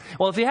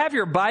Well, if you have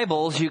your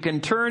Bibles, you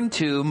can turn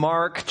to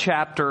Mark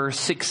chapter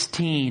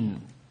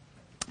 16.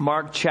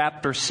 Mark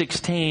chapter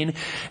 16.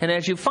 And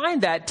as you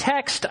find that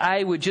text,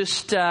 I would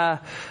just like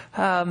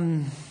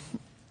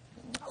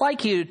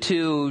you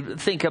to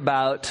think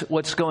about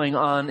what's going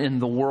on in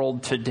the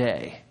world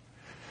today.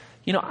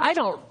 You know, I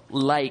don't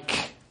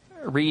like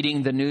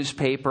reading the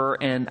newspaper,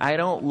 and I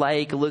don't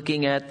like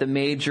looking at the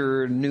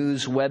major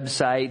news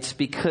websites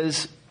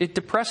because it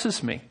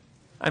depresses me.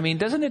 I mean,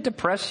 doesn't it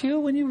depress you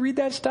when you read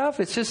that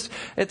stuff?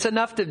 It's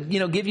enough to,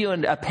 give you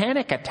a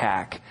panic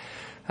attack.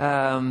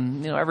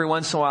 Every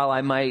once in a while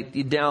I might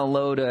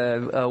download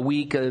a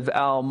week of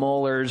Al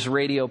Mohler's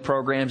radio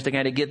programs to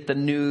kind of get the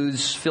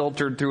news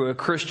filtered through a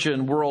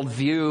Christian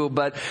worldview.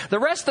 But the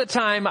rest of the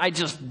time, I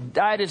just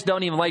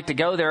don't even like to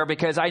go there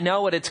because I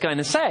know what it's going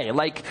to say.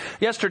 Like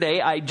yesterday,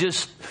 I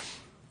just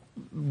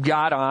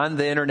got on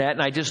the internet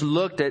and I just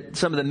looked at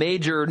some of the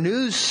major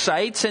news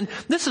sites, and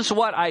this is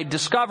what I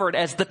discovered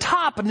as the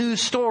top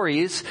news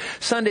stories.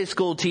 Sunday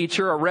school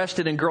teacher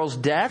arrested in girl's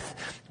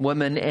death.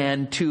 Woman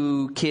and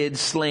 2 kids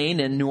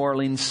slain in New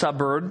Orleans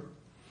suburb.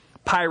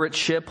 Pirate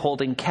ship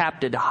holding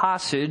captive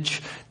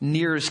hostage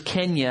nears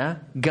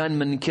Kenya.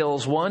 Gunman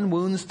kills 1,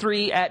 wounds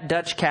 3 at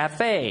Dutch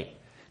cafe.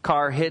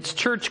 Car hits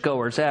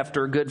churchgoers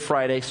after Good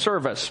Friday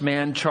service.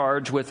 Man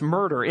charged with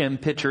murder in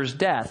pitcher's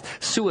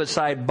death.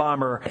 Suicide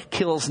bomber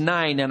kills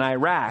 9 in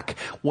Iraq.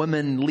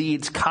 Woman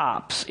leads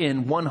cops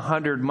in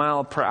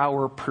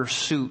 100-mile-per-hour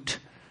pursuit.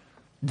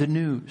 The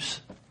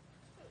news.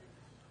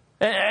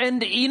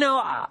 And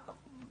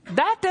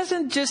that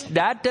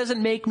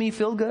doesn't make me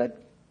feel good.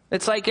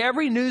 It's like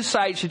every news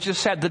site should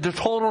just have the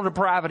total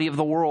depravity of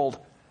the world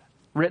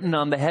written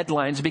on the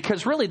headlines,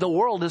 because really the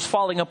world is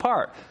falling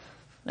apart.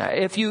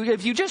 If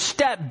you just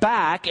step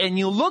back and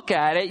you look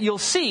at it, you'll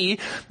see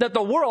that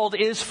the world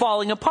is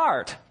falling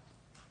apart.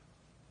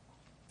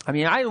 I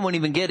mean, I won't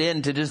even get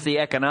into just the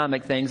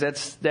economic things.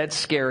 That's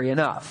scary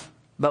enough.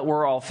 But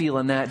we're all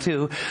feeling that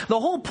too. The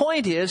whole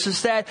point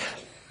is that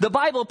the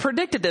Bible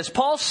predicted this.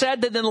 Paul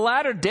said that in the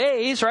latter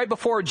days, right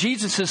before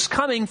Jesus'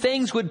 coming,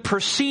 things would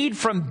proceed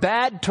from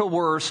bad to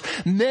worse.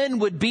 Men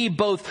would be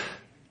both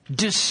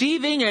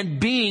deceiving and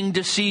being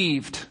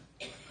deceived.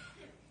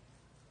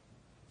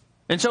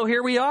 And so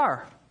here we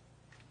are.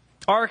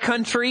 Our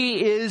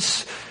country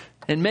is,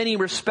 in many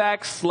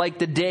respects, like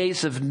the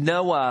days of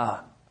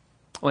Noah,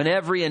 when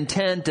every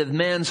intent of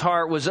man's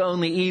heart was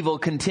only evil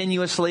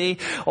continuously,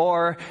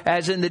 or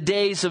as in the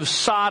days of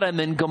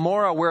Sodom and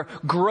Gomorrah, where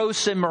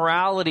gross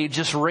immorality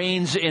just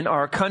reigns in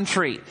our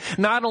country.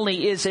 Not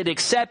only is it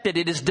accepted,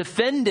 it is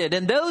defended,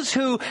 and those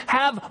who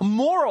have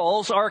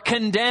morals are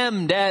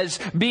condemned as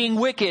being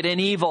wicked and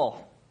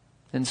evil.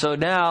 And so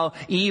now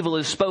evil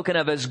is spoken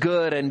of as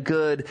good and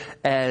good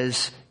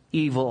as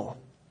evil.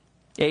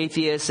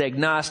 Atheists,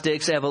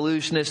 agnostics,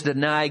 evolutionists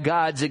deny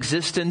God's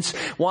existence.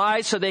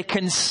 Why? So they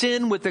can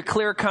sin with a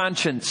clear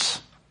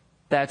conscience.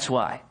 That's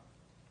why.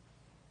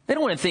 They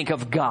don't want to think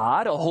of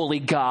God, a holy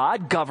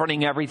God,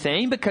 governing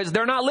everything, because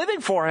they're not living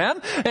for Him.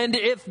 And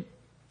if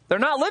they're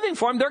not living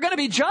for Him, they're going to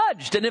be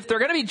judged. And if they're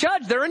going to be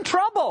judged, they're in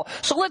trouble.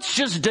 So let's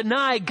just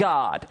deny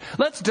God.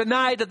 Let's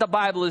deny that the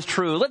Bible is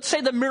true. Let's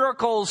say the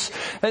miracles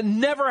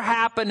never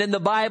happened in the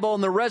Bible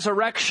and the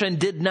resurrection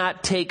did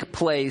not take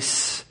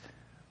place.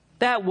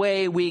 That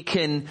way we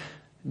can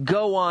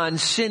go on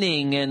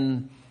sinning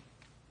and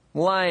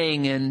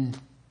lying and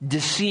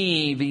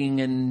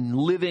deceiving and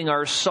living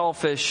our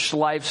selfish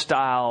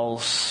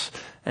lifestyles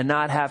and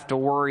not have to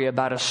worry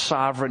about a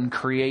sovereign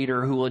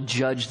creator who will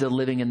judge the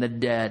living and the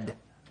dead.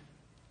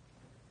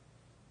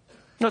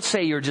 Let's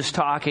say you're just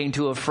talking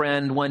to a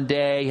friend one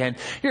day and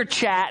you're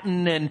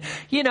chatting and,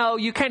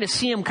 you kind of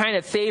see him kind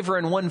of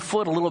favoring one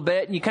foot a little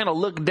bit, and you kind of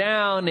look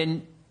down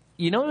and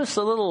you notice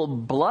a little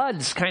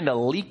blood's kind of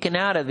leaking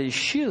out of his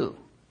shoe.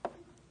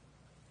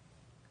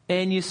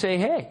 And you say,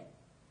 "Hey,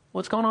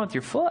 what's going on with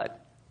your foot?"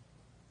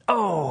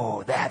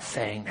 "Oh, that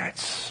thing,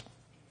 that's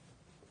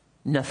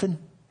nothing."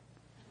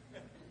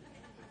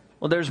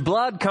 "Well, there's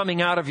blood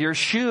coming out of your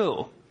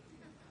shoe."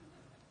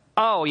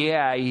 "Oh,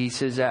 yeah," he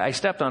says, "I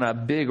stepped on a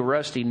big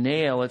rusty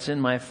nail. It's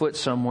in my foot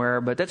somewhere,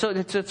 but it's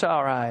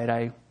all right.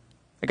 I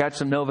got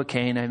some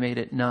Novocaine. I made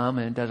it numb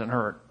and it doesn't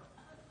hurt."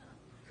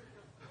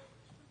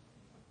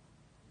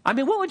 I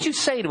mean, what would you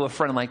say to a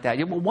friend like that?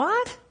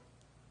 "What?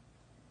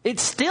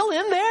 It's still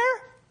in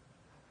there?"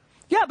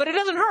 "Yeah, but it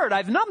doesn't hurt.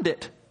 I've numbed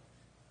it.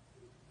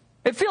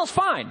 It feels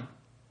fine."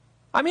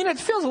 I mean, it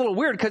feels a little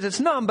weird because it's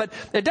numb, but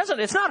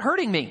it's not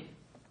hurting me.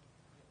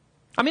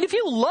 I mean, if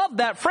you love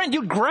that friend,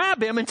 you'd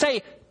grab him and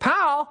say,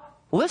 "Pal,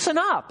 listen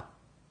up.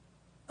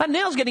 That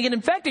nail's going to get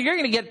infected. You're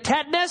going to get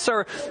tetanus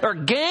or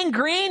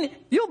gangrene.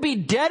 You'll be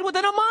dead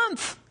within a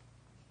month."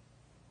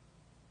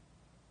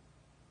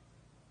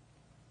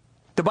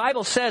 The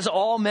Bible says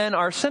all men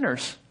are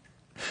sinners.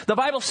 The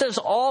Bible says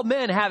all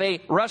men have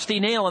a rusty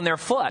nail in their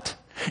foot.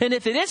 And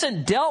if it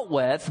isn't dealt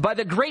with by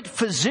the great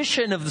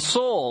physician of the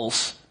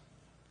souls,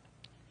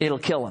 it'll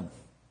kill him.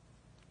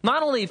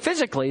 Not only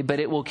physically, but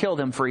it will kill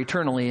them for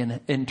eternity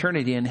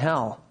in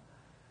hell.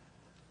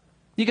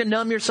 You can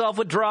numb yourself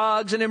with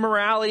drugs and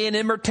immorality and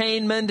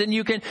entertainment, and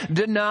you can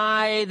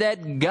deny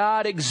that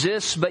God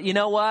exists. But you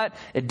know what?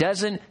 It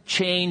doesn't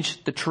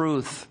change the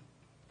truth.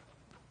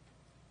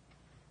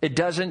 It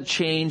doesn't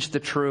change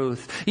the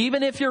truth.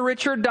 Even if you're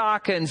Richard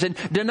Dawkins and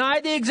deny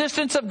the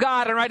existence of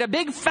God and write a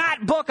big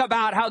fat book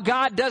about how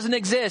God doesn't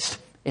exist,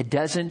 it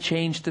doesn't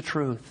change the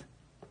truth.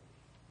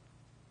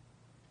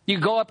 You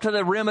go up to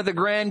the rim of the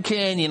Grand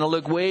Canyon and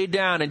look way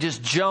down and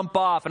just jump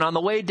off. And on the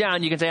way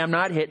down, you can say, I'm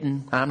not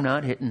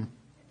hitting.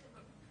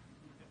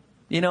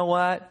 You know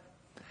what?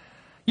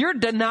 Your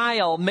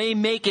denial may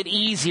make it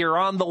easier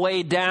on the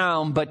way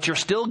down, but you're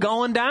still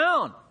going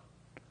down.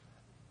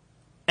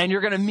 And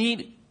you're going to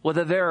meet with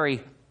a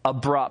very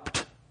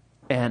abrupt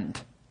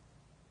end.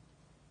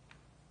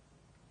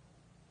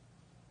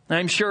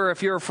 I'm sure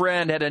if your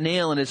friend had a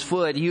nail in his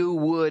foot, you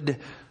would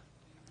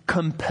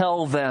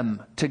compel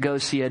them to go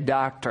see a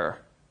doctor,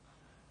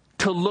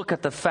 to look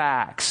at the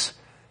facts,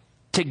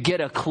 to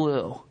get a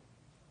clue.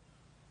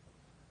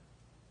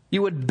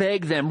 You would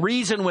beg them,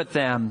 reason with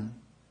them,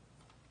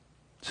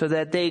 so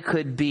that they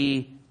could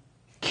be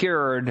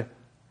cured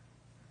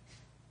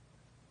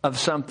of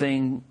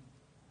something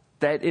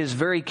that is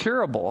very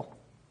curable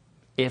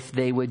if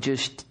they would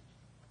just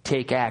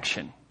take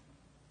action.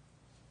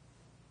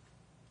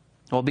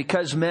 Well,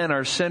 because men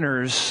are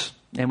sinners,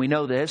 and we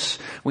know this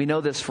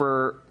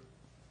for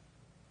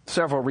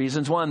several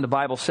reasons. One, the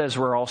Bible says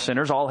we're all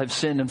sinners. All have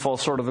sinned and fall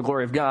short of the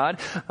glory of God.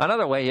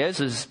 Another way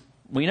is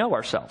we know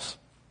ourselves.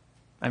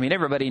 I mean,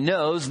 everybody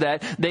knows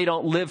that they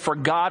don't live for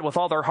God with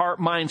all their heart,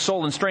 mind,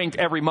 soul, and strength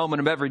every moment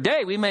of every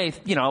day. We may,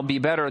 be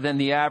better than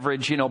the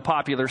average,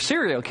 popular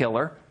serial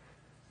killer.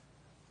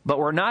 But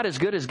we're not as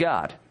good as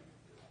God.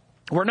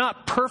 We're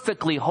not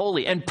perfectly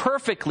holy and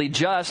perfectly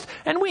just,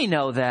 and we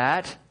know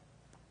that.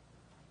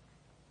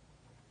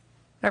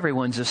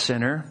 Everyone's a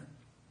sinner.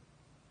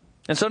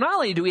 And so not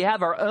only do we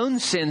have our own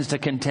sins to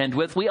contend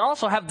with, we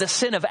also have the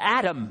sin of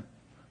Adam.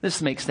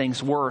 This makes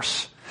things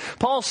worse.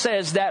 Paul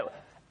says that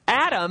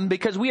Adam,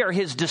 because we are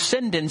his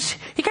descendants,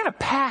 he kind of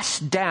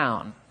passed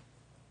down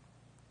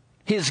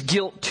his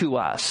guilt to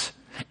us.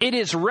 It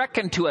is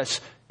reckoned to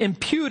us,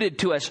 imputed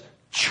to us,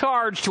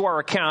 charged to our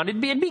account.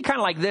 It'd be kind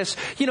of like this.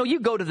 You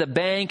go to the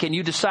bank and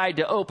you decide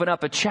to open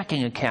up a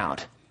checking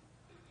account.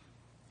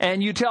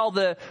 And you tell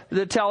the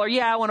teller,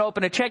 I want to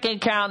open a checking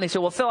account. And they say,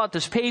 well, fill out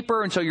this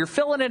paper. And so you're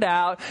filling it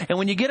out. And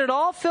when you get it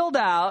all filled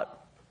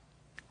out,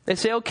 they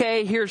say,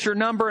 okay, here's your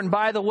number. And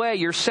by the way,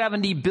 you're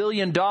 $70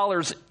 billion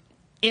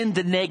in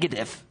the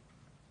negative.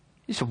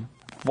 You say,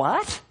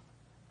 what?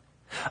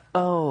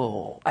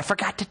 Oh, I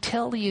forgot to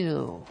tell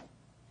you.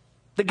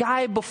 The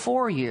guy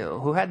before you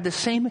who had the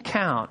same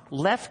account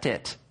left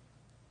it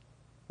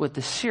with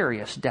a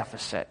serious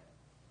deficit.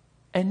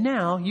 And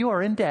now you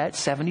are in debt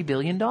 $70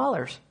 billion.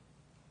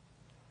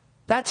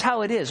 That's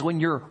how it is when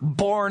you're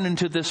born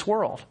into this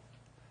world.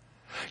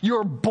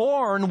 You're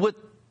born with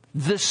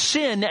the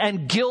sin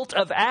and guilt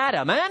of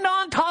Adam. And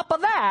on top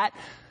of that,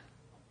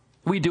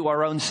 we do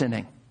our own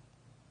sinning.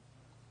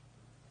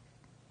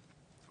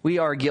 We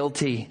are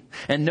guilty,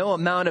 and no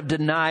amount of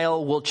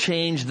denial will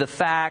change the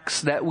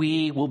facts that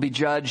we will be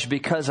judged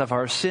because of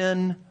our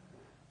sin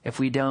if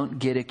we don't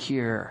get a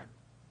cure.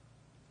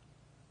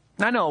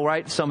 I know,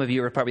 right? Some of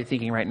you are probably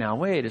thinking right now,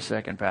 wait a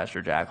second,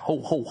 Pastor Jack. Ho,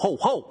 ho, ho,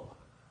 ho.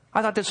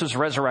 I thought this was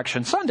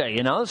Resurrection Sunday,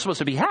 This is supposed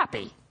to be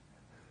happy.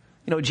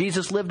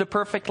 Jesus lived a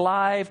perfect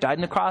life, died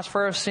on the cross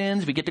for our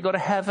sins. We get to go to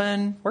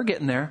heaven. We're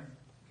getting there.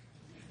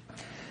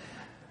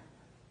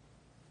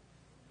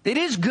 It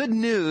is good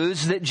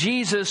news that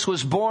Jesus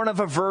was born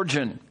of a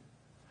virgin,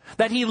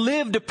 that he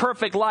lived a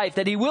perfect life,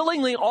 that he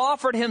willingly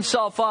offered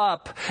himself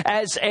up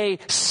as a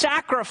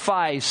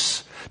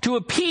sacrifice to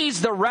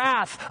appease the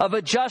wrath of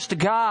a just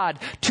God,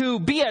 to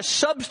be a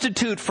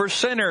substitute for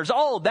sinners.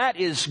 Oh, that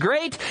is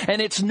great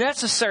and it's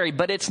necessary,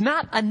 but it's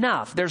not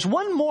enough. There's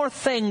one more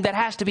thing that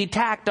has to be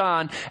tacked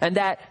on, and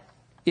that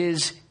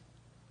is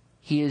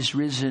he is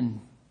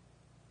risen.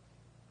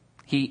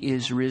 He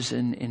is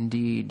risen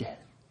indeed.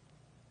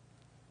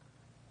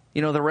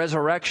 The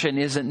resurrection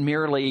isn't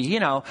merely,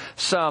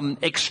 some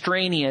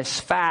extraneous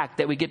fact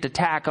that we get to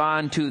tack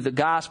on to the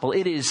gospel.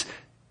 It is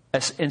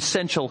an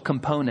essential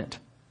component.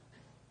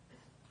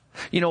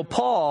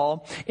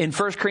 Paul, in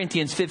 1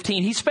 Corinthians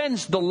 15, he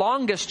spends the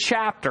longest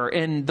chapter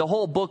in the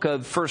whole book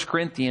of 1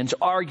 Corinthians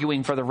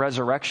arguing for the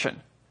resurrection.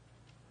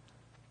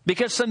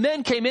 Because some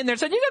men came in there and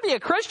said, you got to be a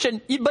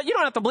Christian, but you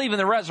don't have to believe in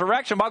the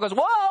resurrection. Paul goes,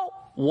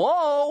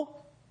 whoa,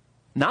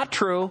 not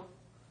true.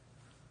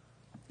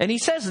 And he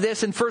says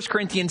this in 1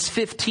 Corinthians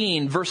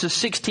 15, verses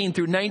 16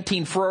 through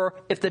 19, for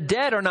if the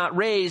dead are not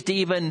raised,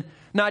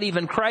 not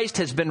even Christ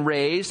has been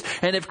raised.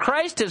 And if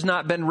Christ has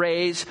not been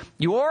raised,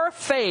 your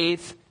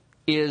faith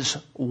is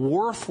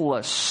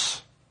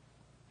worthless.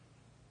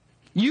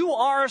 You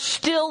are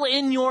still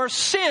in your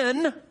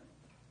sin.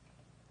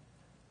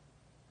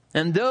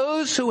 And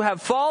those who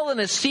have fallen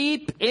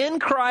asleep in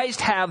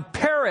Christ have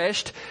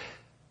perished.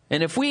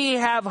 And if we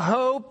have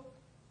hope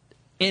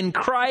in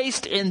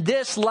Christ in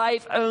this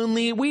life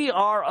only, we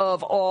are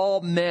of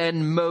all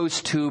men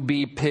most to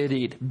be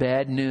pitied.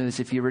 Bad news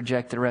if you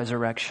reject the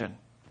resurrection.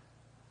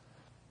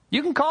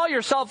 You can call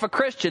yourself a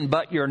Christian,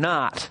 but you're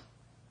not.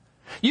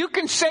 You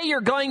can say you're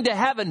going to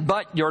heaven,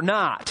 but you're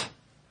not.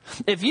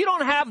 If you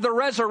don't have the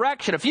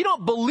resurrection, if you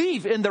don't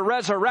believe in the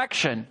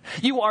resurrection,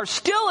 you are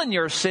still in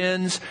your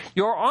sins,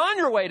 you're on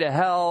your way to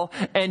hell,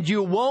 and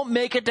you won't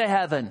make it to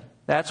heaven.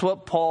 That's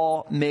what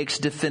Paul makes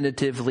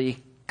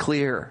definitively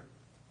clear.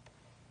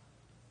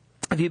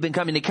 If you've been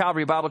coming to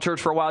Calvary Bible Church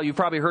for a while, you've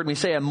probably heard me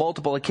say on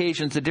multiple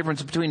occasions the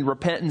difference between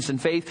repentance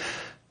and faith.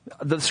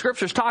 The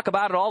scriptures talk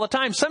about it all the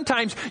time.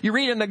 Sometimes you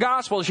read in the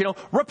Gospels,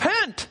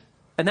 repent.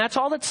 And that's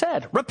all it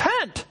said.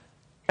 Repent.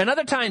 And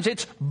other times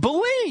it's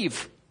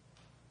believe.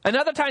 And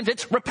other times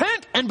it's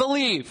repent and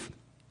believe.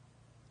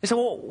 You say,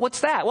 well, what's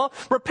that? Well,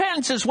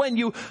 repentance is when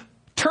you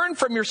turn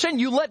from your sin.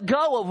 You let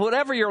go of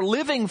whatever you're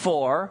living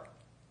for.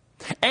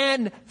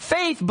 And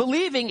faith,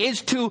 believing,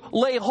 is to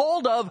lay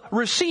hold of,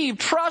 receive,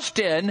 trust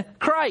in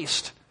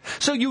Christ.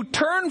 So you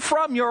turn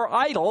from your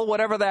idol,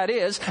 whatever that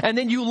is, and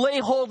then you lay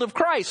hold of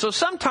Christ. So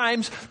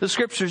sometimes the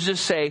scriptures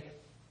just say,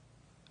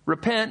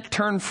 repent,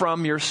 turn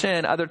from your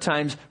sin. Other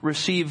times,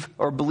 receive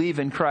or believe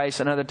in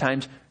Christ. And other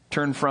times,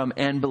 turn from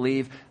and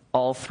believe.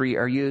 All three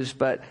are used.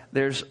 But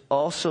there's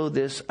also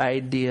this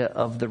idea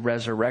of the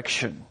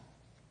resurrection.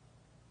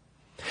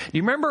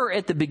 You remember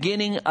at the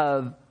beginning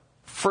of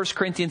 1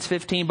 Corinthians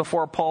 15,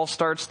 before Paul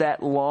starts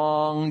that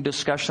long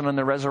discussion on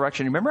the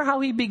resurrection, remember how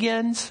he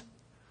begins?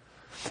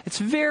 It's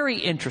very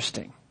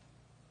interesting.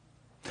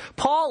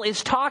 Paul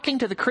is talking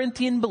to the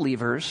Corinthian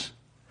believers,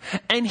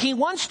 and he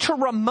wants to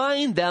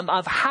remind them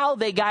of how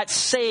they got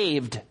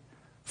saved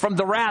from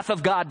the wrath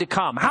of God to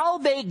come, how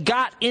they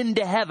got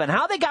into heaven,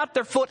 how they got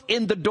their foot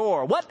in the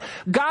door, what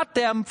got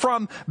them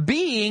from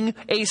being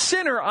a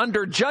sinner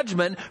under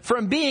judgment,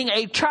 from being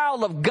a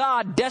child of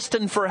God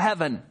destined for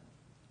heaven.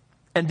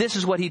 And this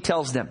is what he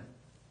tells them.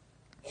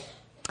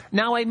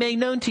 Now I make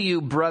known to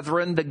you,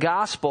 brethren, the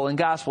gospel, and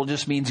gospel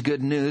just means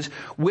good news,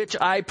 which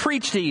I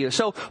preach to you.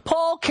 So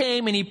Paul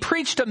came and he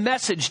preached a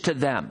message to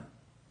them.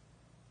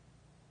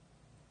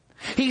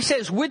 He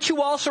says, which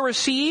you also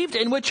received,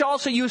 and which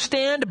also you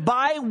stand,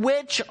 by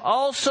which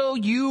also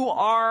you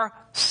are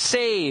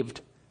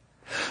saved.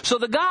 So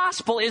the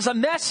gospel is a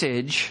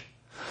message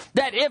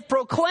that if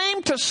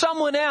proclaimed to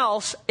someone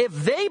else, if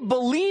they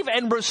believe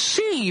and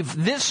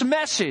receive this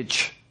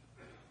message,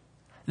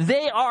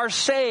 they are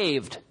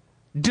saved,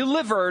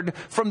 delivered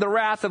from the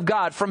wrath of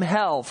God, from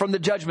hell, from the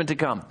judgment to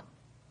come.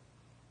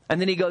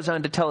 And then he goes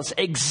on to tell us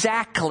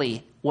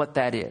exactly what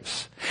that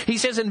is. He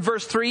says in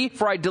verse 3,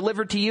 for I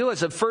delivered to you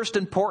as of first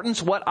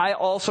importance what I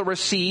also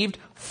received.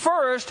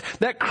 First,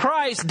 that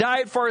Christ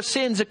died for our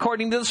sins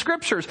according to the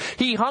scriptures.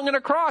 He hung on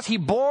a cross. He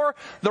bore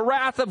the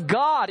wrath of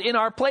God in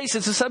our place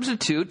as a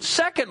substitute.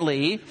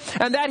 Secondly,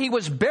 and that he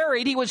was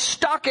buried. He was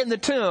stuck in the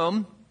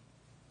tomb.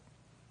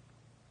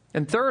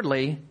 And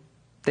thirdly,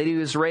 that he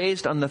was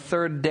raised on the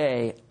third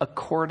day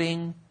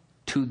according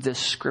to the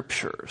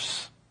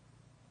scriptures.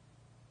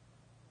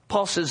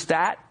 Paul says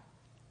that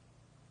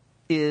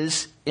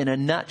is, in a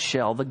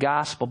nutshell, the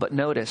gospel. But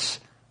notice,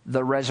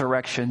 the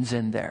resurrection's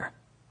in there.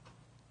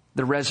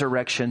 The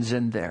resurrection's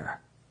in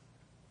there.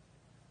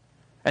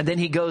 And then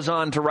he goes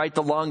on to write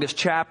the longest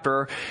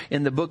chapter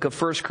in the book of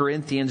 1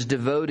 Corinthians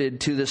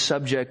devoted to the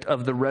subject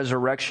of the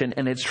resurrection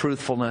and its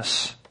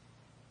truthfulness.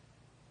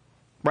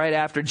 Right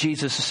after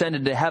Jesus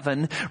ascended to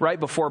heaven, right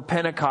before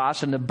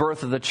Pentecost and the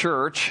birth of the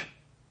church.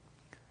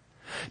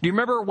 Do you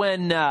remember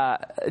when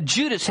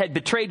Judas had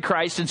betrayed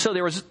Christ, and so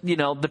there was,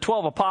 the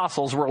 12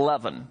 apostles were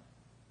 11.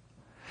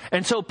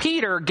 And so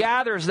Peter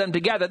gathers them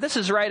together. This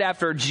is right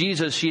after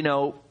Jesus,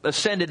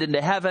 ascended into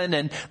heaven,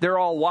 and they're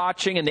all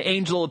watching, and the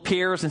angel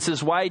appears and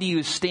says, why do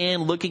you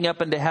stand looking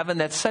up into heaven?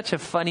 That's such a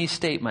funny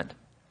statement.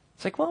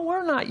 It's like, well,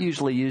 we're not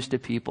usually used to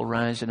people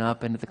rising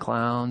up into the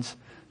clouds.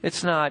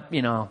 It's not,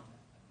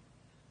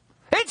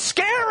 It's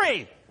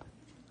scary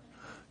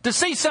to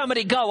see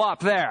somebody go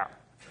up there.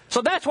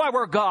 So that's why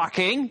we're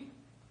gawking.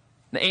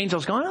 The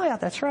angel's going, oh yeah,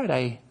 that's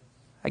right.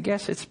 I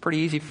guess it's pretty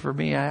easy for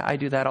me. I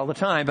do that all the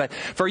time. But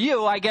for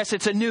you, I guess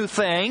it's a new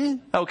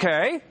thing.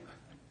 Okay.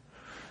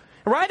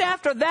 Right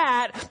after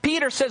that,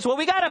 Peter says, well,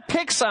 we got to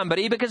pick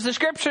somebody because the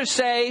scriptures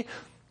say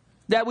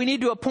that we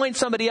need to appoint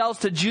somebody else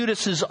to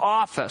Judas's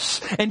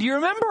office. And do you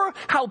remember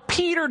how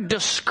Peter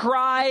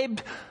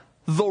described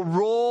the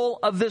role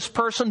of this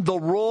person, the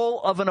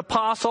role of an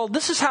apostle?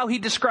 This is how he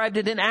described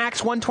it in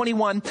Acts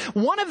 1:21.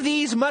 One of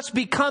these must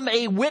become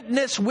a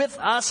witness with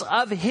us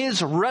of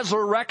his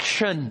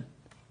resurrection.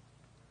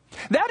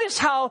 That is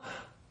how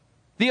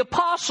the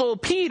apostle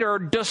Peter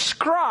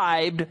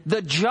described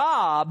the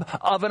job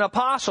of an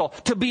apostle,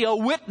 to be a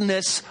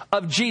witness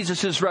of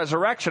Jesus'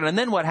 resurrection. And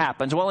then what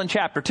happens? Well, in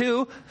chapter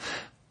 2,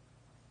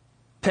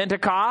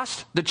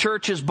 Pentecost, the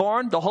church is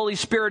born, the Holy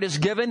Spirit is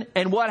given,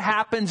 and what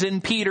happens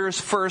in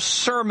Peter's first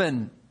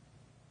sermon?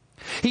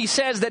 He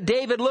says that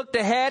David looked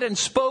ahead and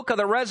spoke of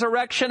the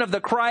resurrection of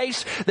the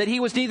Christ, that he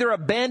was neither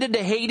abandoned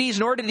to Hades,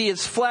 nor did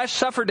his flesh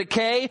suffer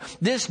decay.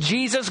 This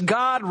Jesus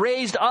God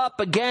raised up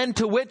again,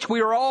 to which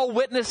we are all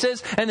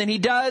witnesses. And then he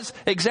does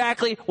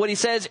exactly what he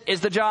says is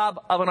the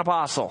job of an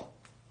apostle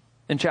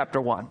in chapter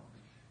 1.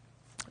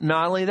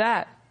 Not only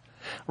that,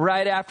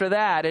 right after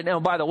that, and oh,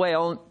 by the way,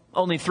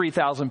 only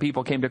 3,000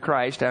 people came to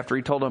Christ after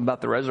he told them about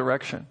the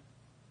resurrection.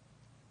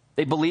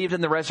 They believed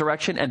in the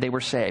resurrection and they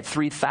were saved.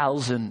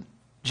 3,000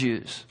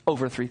 Jews,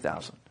 over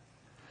 3,000.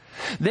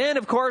 Then,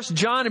 of course,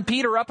 John and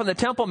Peter are up on the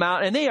Temple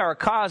Mount, and they are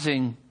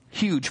causing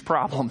huge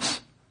problems.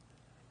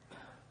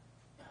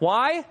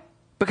 Why?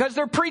 Because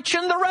they're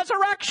preaching the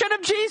resurrection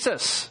of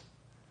Jesus.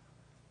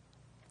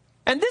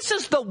 And this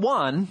is the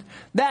one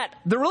that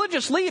the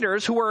religious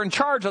leaders who were in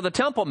charge of the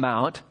Temple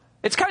Mount,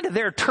 it's kind of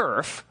their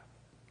turf.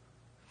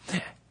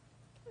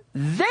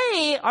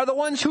 They are the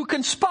ones who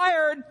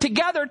conspired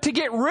together to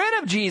get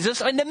rid of Jesus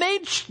and to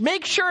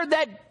make sure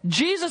that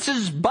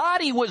Jesus'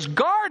 body was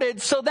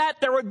guarded so that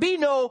there would be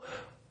no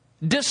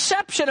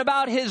deception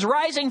about his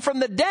rising from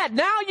the dead.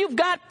 Now you've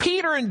got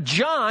Peter and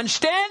John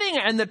standing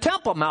in the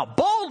Temple Mount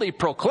boldly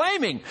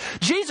proclaiming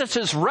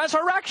Jesus'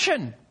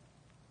 resurrection.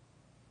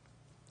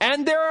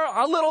 And they're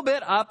a little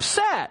bit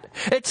upset.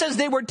 It says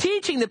they were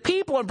teaching the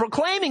people and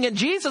proclaiming in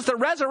Jesus the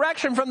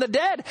resurrection from the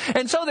dead.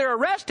 And so they're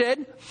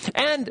arrested,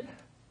 and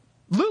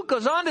Luke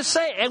goes on to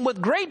say, and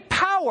with great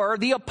power,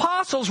 the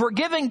apostles were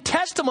giving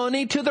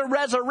testimony to the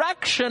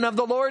resurrection of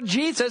the Lord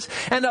Jesus,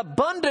 and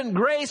abundant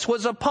grace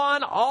was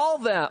upon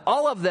all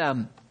of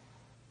them.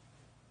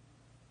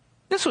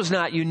 This was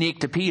not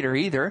unique to Peter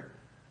either.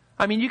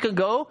 I mean, you can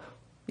go,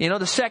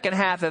 the second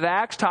half of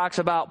Acts talks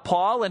about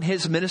Paul and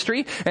his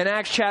ministry. In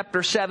Acts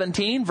chapter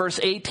 17, verse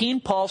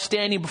 18, Paul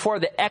standing before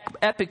the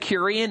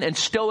Epicurean and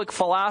Stoic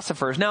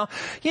philosophers. Now,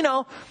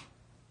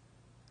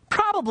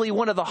 probably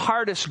one of the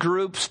hardest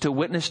groups to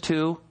witness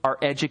to are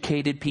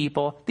educated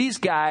people. These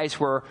guys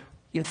were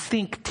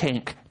think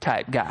tank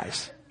type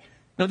guys.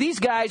 Now, these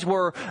guys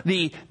were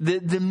the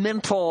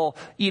mental,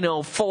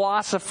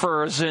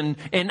 philosophers and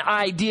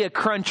idea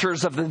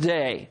crunchers of the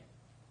day.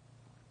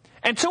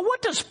 And so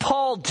what does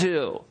Paul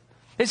do?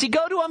 Does he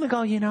go to them and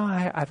go,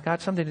 I've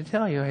got something to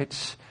tell you.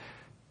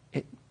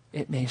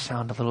 It may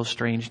sound a little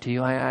strange to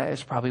you.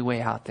 It's probably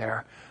way out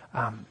there.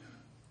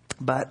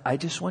 But I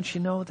just want you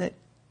to know that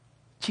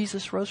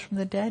Jesus rose from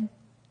the dead?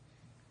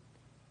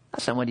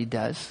 That's not what he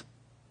does.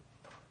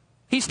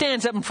 He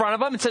stands up in front of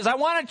them and says, I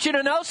want you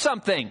to know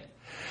something.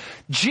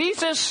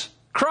 Jesus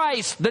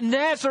Christ, the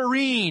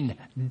Nazarene,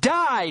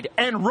 died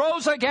and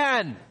rose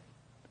again.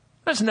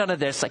 There's none of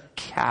this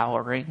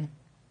cowering.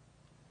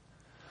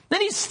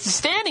 Then he's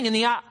standing in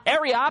the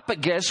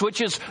Areopagus,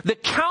 which is the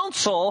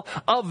council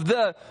of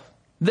the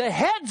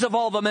heads of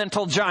all the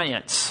mental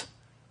giants.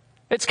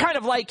 It's kind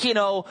of like,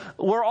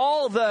 where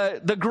all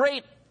the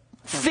great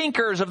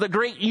thinkers of the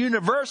great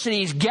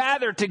universities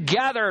gather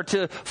together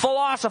to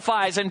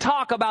philosophize and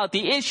talk about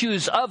the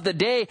issues of the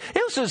day.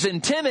 This was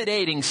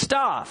intimidating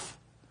stuff.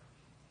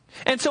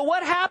 And so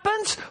what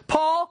happens?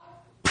 Paul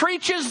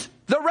preaches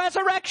the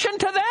resurrection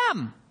to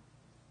them.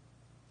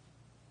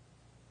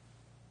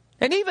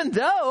 And even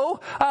though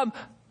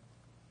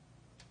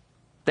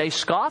they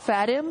scoff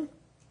at him,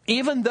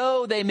 even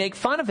though they make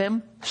fun of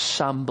him,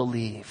 some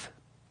believe.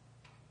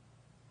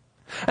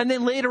 And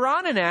then later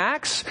on in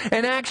Acts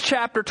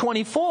chapter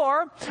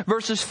 24,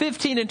 verses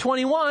 15 and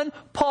 21,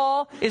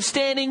 Paul is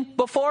standing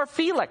before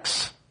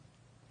Felix.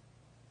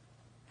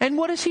 And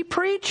what does he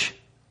preach?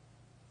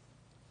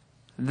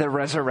 The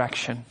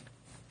resurrection.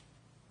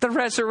 The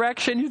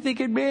resurrection. You're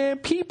thinking, man,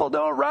 people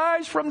don't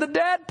rise from the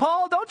dead.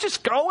 Paul, don't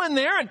just go in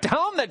there and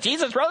tell them that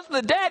Jesus rose from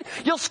the dead.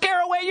 You'll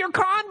scare away your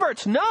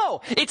converts.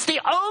 No, it's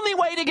the only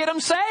way to get them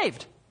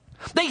saved.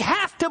 They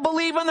have to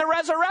believe in the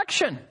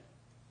resurrection.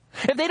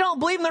 If they don't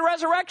believe in the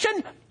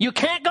resurrection, you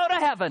can't go to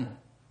heaven.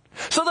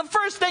 So the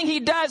first thing he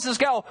does is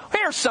go,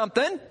 here's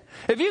something.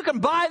 If you can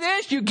buy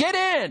this, you get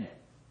in.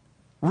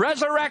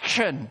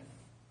 Resurrection.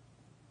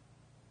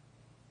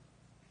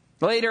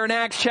 Later in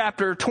Acts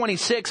chapter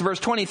 26, verse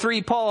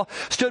 23, Paul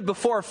stood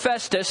before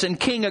Festus and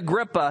King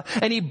Agrippa,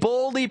 and he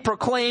boldly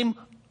proclaimed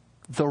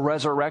the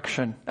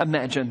resurrection.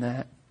 Imagine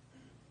that.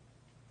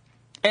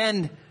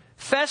 And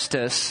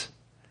Festus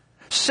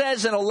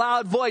says in a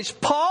loud voice,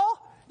 Paul,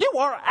 you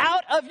are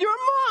out of your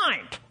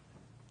mind.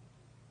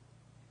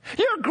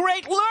 Your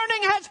great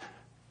learning has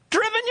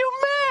driven you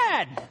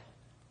mad.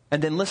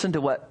 And then listen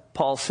to what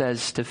Paul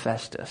says to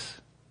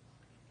Festus.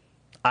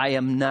 I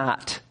am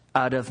not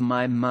out of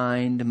my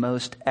mind,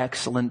 most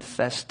excellent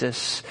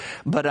Festus,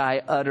 but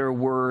I utter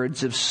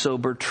words of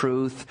sober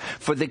truth,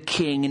 for the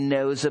king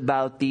knows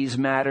about these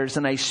matters,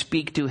 and I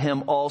speak to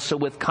him also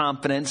with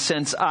confidence,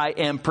 since I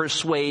am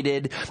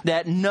persuaded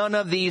that none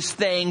of these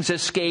things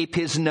escape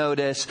his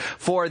notice,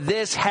 for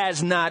this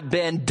has not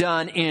been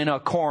done in a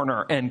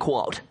corner, end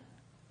quote.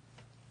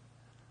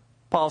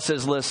 Paul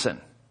says,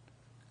 listen,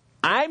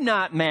 I'm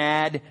not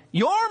mad,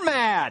 you're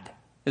mad,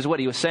 is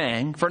what he was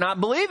saying, for not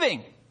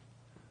believing.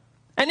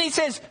 And he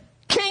says,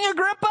 King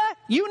Agrippa,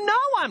 you know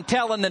I'm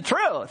telling the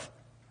truth.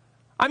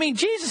 I mean,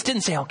 Jesus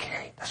didn't say,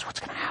 okay, this is what's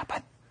going to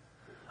happen.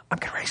 I'm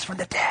going to raise from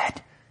the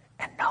dead,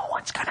 and no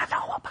one's going to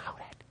know about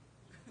it.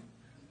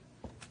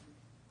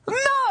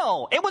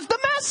 No, it was the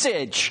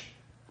message.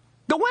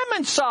 The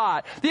women saw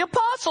it. The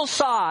apostles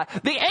saw it.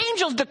 The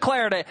angels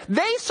declared it.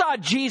 They saw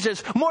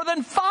Jesus. More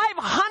than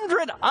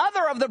 500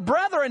 other of the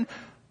brethren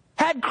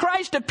had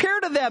Christ appear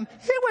to them.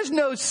 It was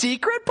no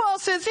secret. Paul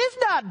says it's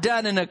not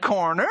done in a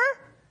corner.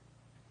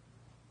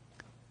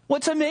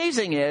 What's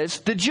amazing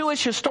is the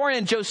Jewish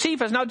historian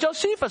Josephus. Now,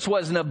 Josephus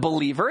wasn't a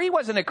believer. He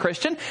wasn't a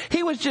Christian.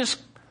 He was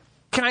just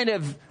kind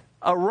of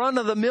a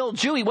run-of-the-mill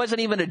Jew. He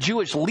wasn't even a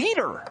Jewish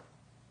leader.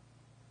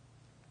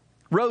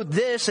 Wrote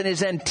this in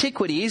his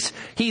Antiquities.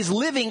 He's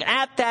living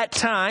at that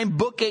time,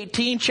 book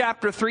 18,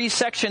 chapter 3,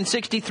 section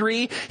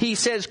 63. He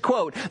says,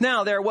 quote,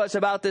 "Now there was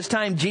about this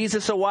time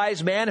Jesus a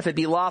wise man, if it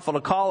be lawful to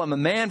call him a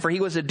man, for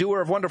he was a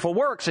doer of wonderful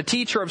works, a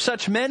teacher of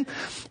such men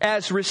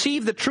as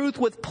receive the truth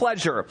with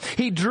pleasure.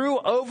 He drew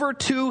over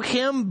to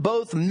him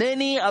both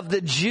many of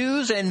the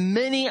Jews and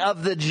many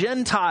of the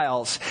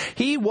Gentiles.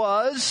 He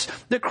was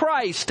the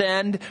Christ.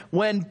 And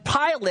when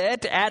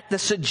Pilate, at the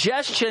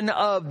suggestion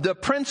of the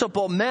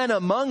principal men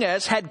among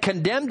us, had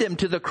condemned him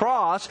to the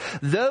cross,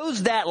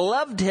 those that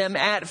loved him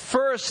at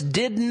first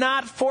did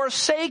not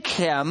forsake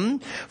him,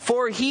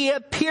 for he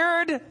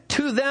appeared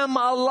to them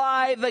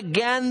alive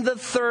again the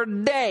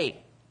third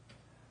day."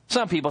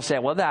 Some people say,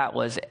 well, that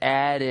was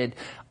added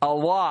a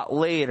lot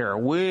later,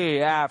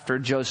 way after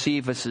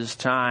Josephus'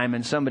 time,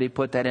 and somebody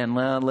put that in.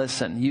 Well,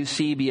 listen,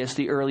 Eusebius,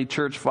 the early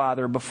church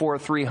father, before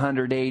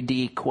 300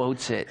 A.D.,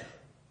 quotes it.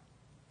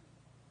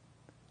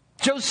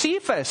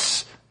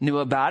 Josephus knew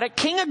about it.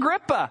 King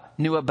Agrippa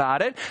knew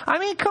about it. I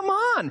mean, come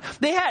on.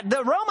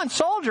 The Roman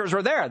soldiers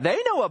were there. They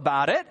knew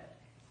about it.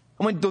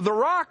 When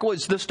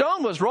the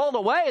stone was rolled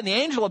away and the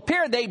angel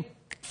appeared, they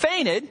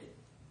fainted.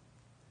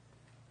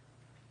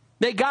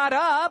 They got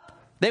up.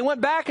 They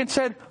went back and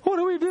said, what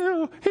do we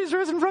do? He's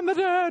risen from the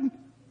dead.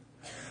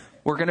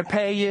 We're going to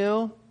pay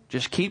you.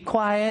 Just keep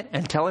quiet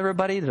and tell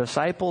everybody the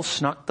disciples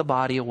snuck the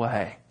body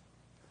away.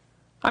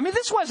 I mean,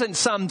 this wasn't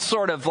some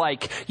sort of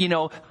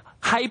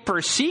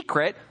hyper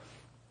secret.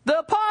 The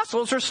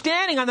apostles are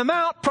standing on the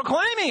mount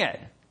proclaiming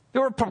it. They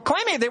were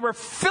proclaiming it. They were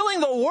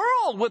filling the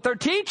world with their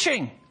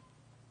teaching.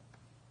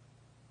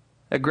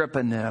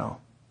 Agrippa knew.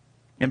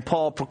 And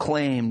Paul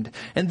proclaimed.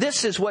 And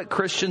this is what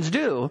Christians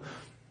do.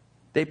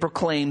 They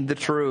proclaim the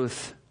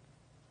truth.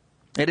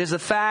 It is a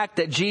fact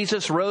that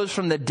Jesus rose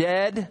from the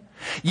dead.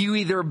 You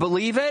either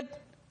believe it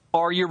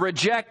or you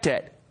reject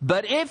it.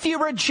 But if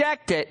you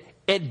reject it,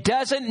 it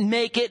doesn't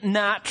make it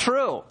not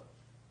true.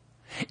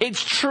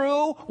 It's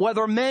true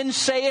whether men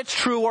say it's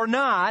true or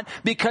not,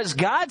 because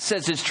God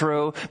says it's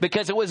true,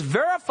 because it was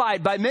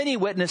verified by many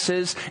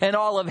witnesses, and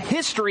all of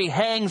history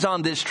hangs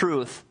on this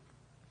truth.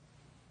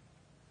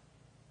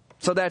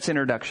 So that's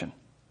introduction.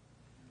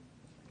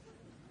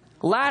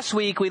 Last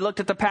week we looked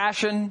at the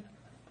Passion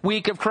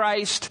Week of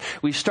Christ.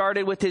 We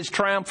started with his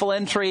triumphal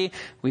entry.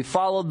 We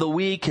followed the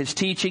week, his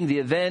teaching, the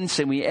events,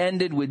 and we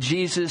ended with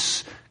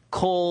Jesus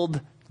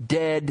cold,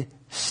 dead,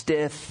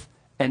 stiff,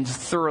 and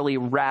thoroughly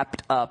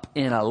wrapped up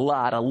in a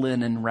lot of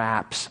linen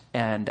wraps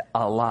and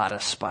a lot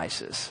of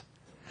spices.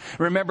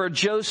 Remember,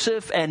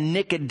 Joseph and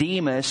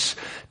Nicodemus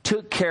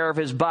took care of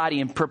his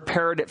body and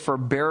prepared it for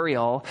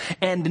burial.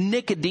 And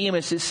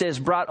Nicodemus, it says,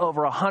 brought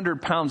over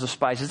 100 pounds of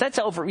spices. That's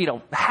over,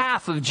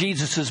 half of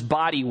Jesus'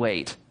 body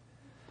weight.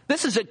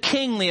 This is a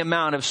kingly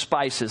amount of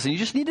spices. And you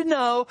just need to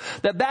know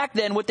that back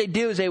then what they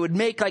do is they would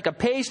make like a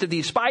paste of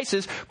these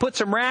spices, put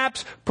some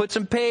wraps, put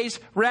some paste,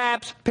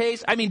 wraps,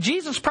 paste. I mean,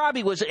 Jesus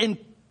probably was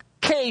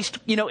encased,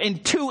 in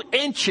 2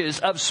 inches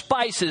of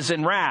spices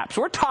and wraps.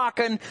 We're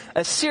talking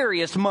a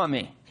serious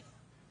mummy.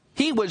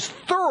 He was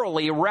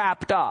thoroughly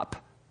wrapped up.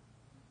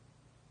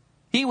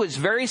 He was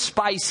very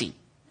spicy.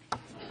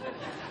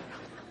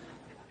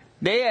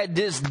 They had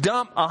just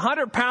dumped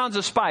 100 pounds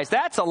of spice.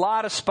 That's a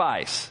lot of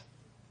spice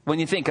when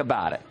you think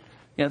about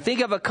it.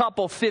 Think of a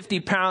couple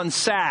 50-pound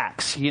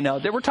sacks.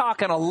 They were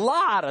talking a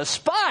lot of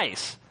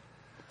spice.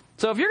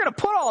 So if you're going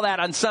to put all that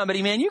on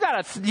somebody, man,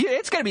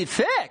 it's going to be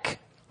thick.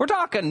 We're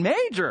talking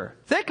major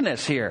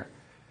thickness here.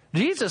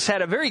 Jesus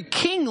had a very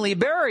kingly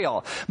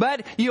burial.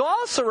 But you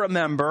also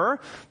remember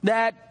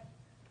that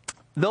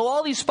though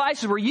all these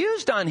spices were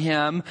used on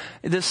him,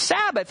 the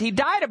Sabbath, he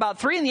died about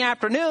 3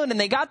 p.m, and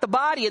they got the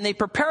body and they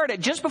prepared it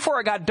just before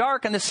it got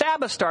dark and the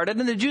Sabbath started.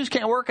 And the Jews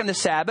can't work on the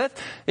Sabbath.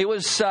 It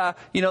was,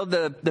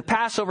 the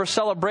Passover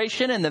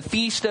celebration and the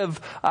feast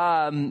of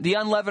the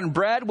unleavened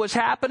bread was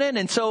happening.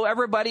 And so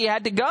everybody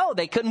had to go.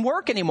 They couldn't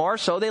work anymore,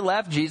 so they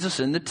left Jesus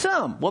in the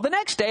tomb. Well, the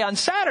next day, on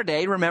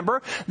Saturday,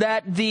 remember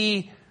that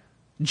the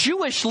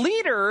Jewish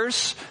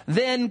leaders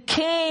then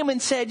came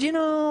and said,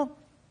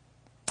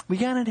 we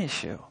got an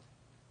issue.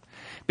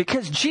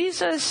 Because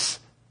Jesus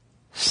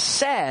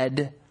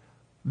said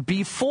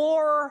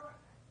before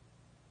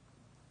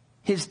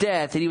his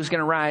death that he was going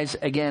to rise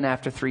again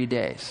after 3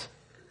 days.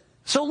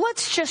 So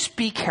let's just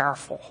be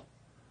careful.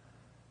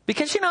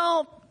 Because,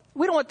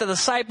 We don't want the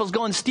disciples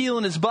going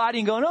stealing his body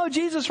and going, oh,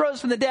 Jesus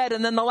rose from the dead,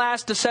 and then the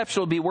last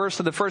deception will be worse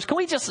than the first. Can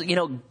we just,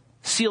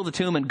 seal the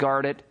tomb and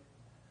guard it?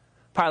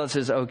 Pilate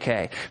says,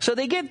 okay. So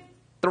they get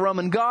the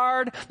Roman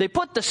guard. They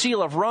put the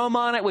seal of Rome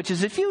on it, which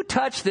is if you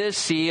touch this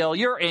seal,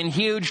 you're in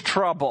huge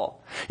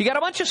trouble. You got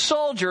a bunch of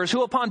soldiers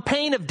who, upon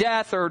pain of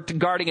death, are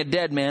guarding a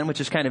dead man, which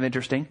is kind of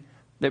interesting.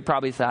 They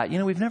probably thought,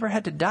 we've never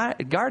had to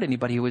guard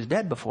anybody who was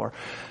dead before.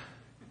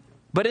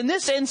 But in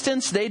this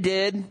instance, they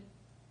did.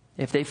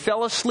 If they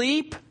fell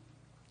asleep,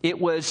 it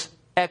was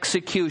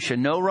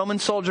execution. No Roman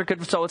soldier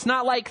could. So it's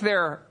not like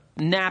they're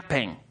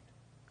napping.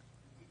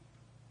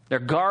 They're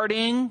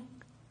guarding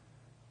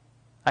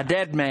a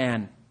dead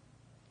man,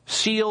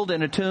 sealed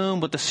in a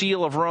tomb with the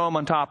seal of Rome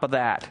on top of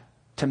that,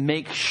 to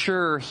make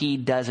sure he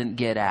doesn't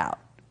get out.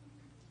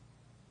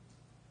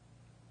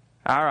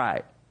 All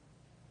right.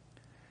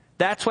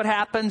 That's what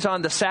happens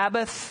on the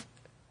Sabbath.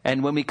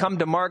 And when we come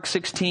to Mark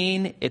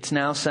 16, it's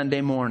now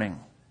Sunday morning.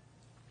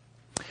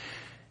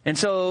 And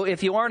so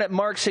if you aren't at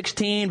Mark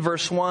 16,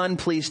 verse 1,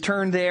 please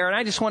turn there. And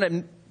I just want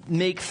to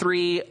make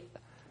 3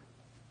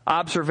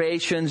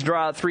 observations,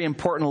 draw out 3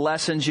 important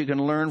lessons you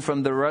can learn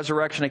from the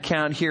resurrection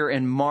account here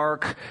in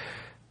Mark,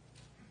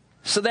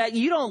 so that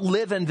you don't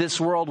live in this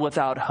world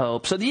without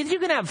hope. So that you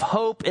can have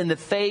hope in the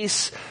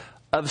face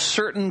of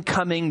certain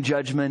coming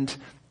judgment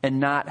and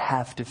not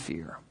have to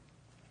fear.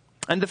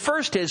 And the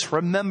first is,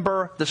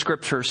 remember the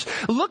Scriptures.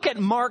 Look at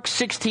Mark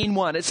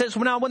 16:1. It says,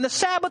 now when the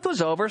Sabbath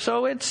was over,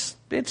 so it's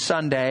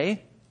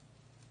Sunday,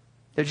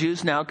 the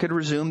Jews now could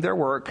resume their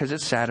work because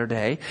it's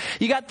Saturday.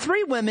 You got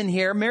 3 women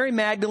here, Mary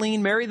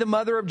Magdalene, Mary the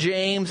mother of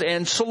James,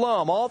 and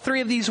Salome. All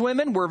 3 of these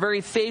women were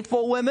very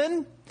faithful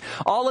women.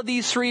 All of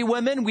these 3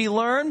 women, we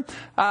learn,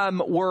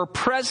 were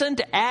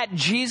present at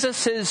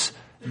Jesus'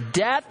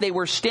 death. They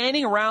were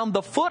standing around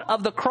the foot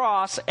of the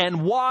cross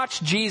and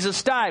watched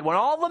Jesus die. When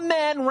all the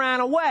men ran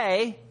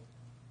away,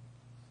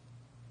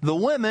 the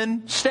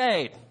women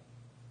stayed.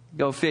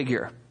 Go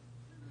figure.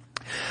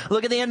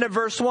 Look at the end of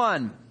verse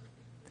 1.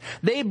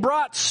 They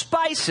brought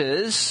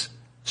spices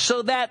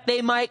so that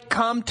they might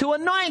come to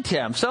anoint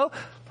him. So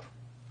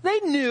they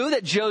knew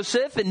that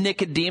Joseph and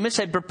Nicodemus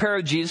had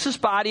prepared Jesus'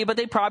 body, but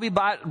they probably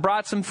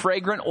brought some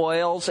fragrant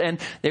oils, and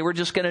they were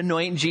just going to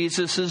anoint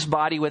Jesus'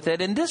 body with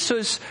it. And this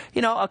was,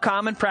 a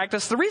common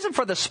practice. The reason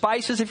for the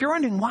spices, if you're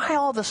wondering, why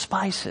all the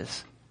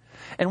spices?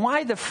 And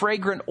why the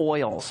fragrant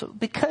oils?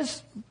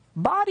 Because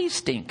bodies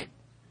stink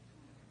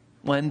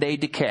when they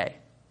decay.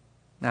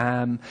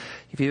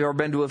 If you've ever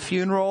been to a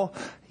funeral,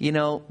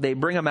 they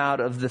bring them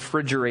out of the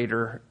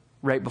refrigerator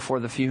right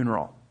before the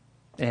funeral.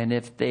 And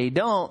if they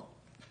don't,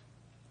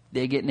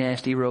 they get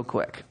nasty real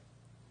quick.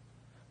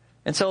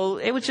 And so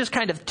it was just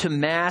kind of to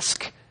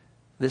mask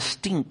the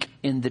stink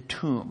in the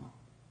tomb.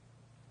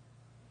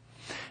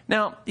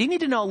 Now, you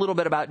need to know a little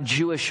bit about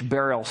Jewish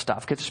burial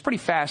stuff, because it's pretty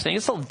fascinating.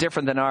 It's a little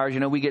different than ours.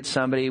 We get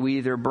somebody, we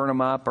either burn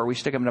them up or we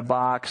stick them in a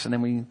box, and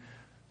then we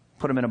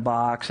put them in a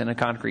box in a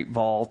concrete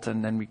vault,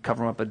 and then we cover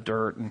them up with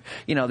dirt, and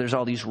there's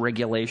all these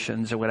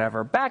regulations or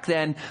whatever. Back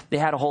then, they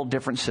had a whole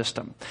different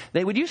system.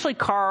 They would usually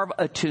carve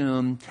a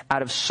tomb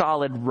out of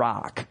solid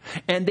rock,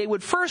 and they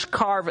would first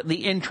carve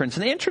the entrance,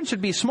 and the entrance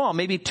would be small,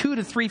 maybe 2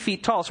 to 3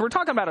 feet tall. So we're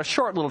talking about a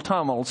short little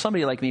tunnel.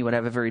 Somebody like me would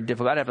have a very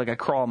difficult. I'd have to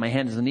crawl on my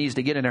hands and knees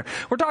to get in there.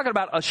 We're talking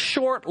about a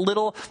short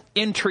little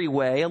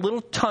entryway, a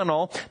little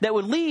tunnel that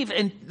would lead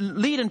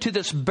into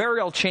this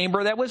burial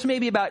chamber that was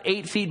maybe about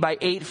 8 feet by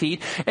 8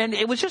 feet, and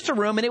it was just a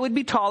room, and it would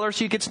be taller,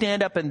 so you could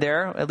stand up in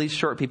there. At least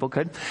short people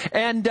could.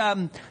 And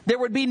there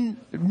would be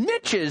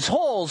niches,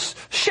 holes,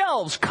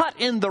 shelves cut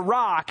in the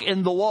rock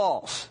in the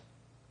walls.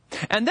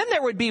 And then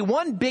there would be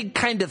one big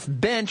kind of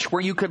bench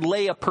where you could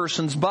lay a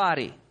person's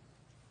body.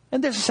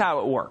 And this is how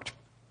it worked.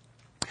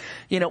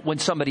 When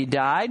somebody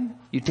died,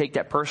 you take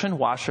that person,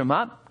 wash them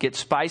up, get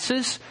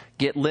spices,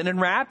 get linen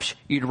wraps,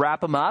 you'd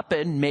wrap them up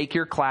and make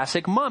your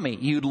classic mummy.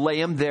 You'd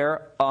lay them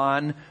there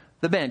on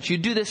the bench. You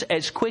do this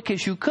as quick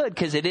as you could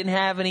because they didn't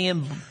have any,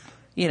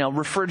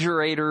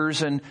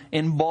 refrigerators and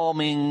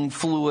embalming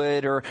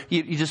fluid, or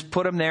you just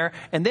put them there.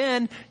 And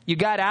then you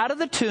got out of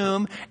the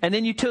tomb, and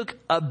then you took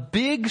a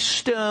big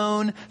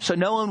stone so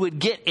no one would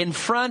get in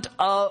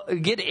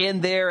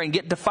there and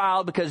get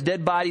defiled because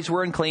dead bodies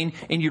were unclean,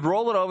 and you'd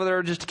roll it over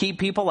there just to keep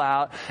people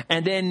out,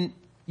 and then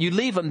you'd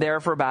leave them there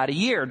for about a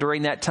year.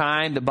 During that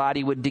time, the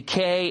body would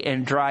decay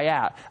and dry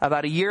out.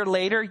 About a year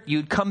later,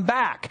 you'd come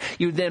back.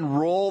 You'd then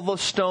roll the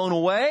stone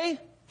away,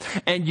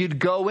 and you'd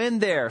go in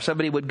there.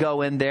 Somebody would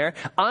go in there,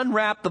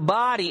 unwrap the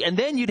body, and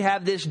then you'd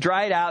have this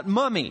dried out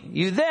mummy.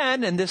 You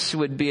then, and this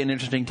would be an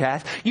interesting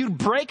task, you'd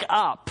break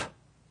up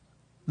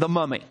the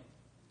mummy.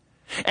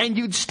 And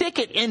you'd stick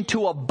it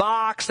into a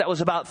box that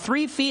was about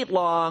 3 feet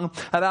long,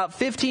 about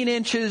 15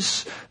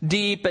 inches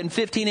deep and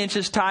 15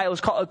 inches high. It was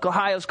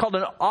called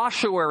an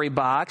ossuary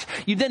box.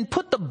 You then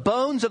put the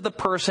bones of the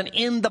person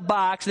in the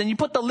box. Then you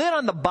put the lid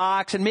on the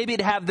box, and maybe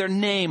it'd have their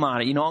name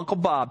on it, Uncle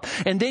Bob.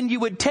 And then you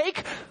would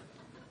take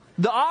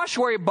the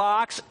ossuary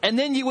box, and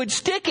then you would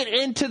stick it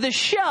into the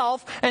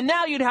shelf, and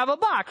now you'd have a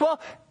box. Well,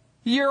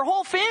 your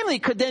whole family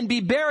could then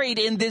be buried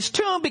in this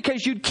tomb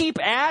because you'd keep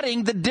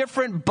adding the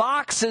different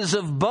boxes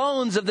of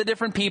bones of the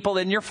different people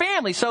in your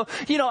family. So,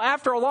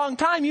 after a long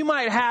time, you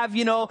might have,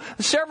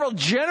 several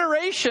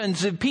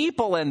generations of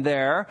people in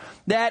there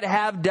that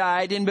have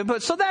died and been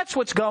put. So that's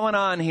what's going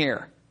on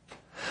here.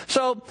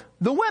 So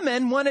the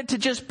women wanted to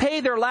just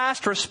pay their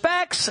last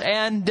respects,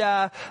 and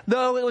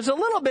though it was a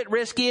little bit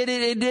risky,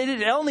 it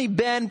had only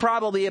been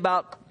probably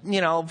about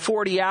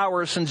 40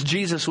 hours since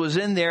Jesus was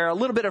in there, a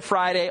little bit of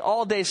Friday,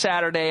 all day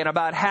Saturday, and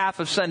about half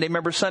of Sunday.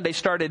 Remember, Sunday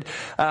started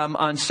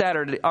on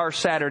Saturday, our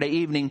Saturday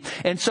evening.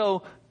 And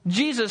so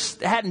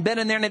Jesus hadn't been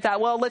in there, and they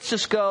thought, well, let's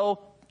just go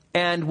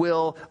and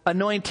we'll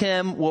anoint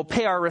him. We'll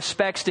pay our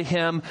respects to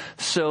him.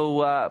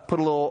 So put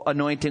a little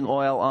anointing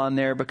oil on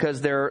there because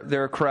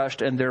they're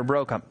crushed and they're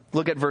broken.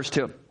 Look at verse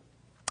 2.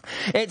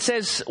 It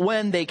says,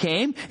 when they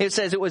came, it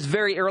says it was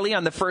very early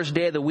on the first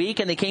day of the week,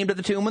 and they came to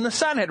the tomb when the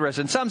sun had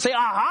risen. Some say,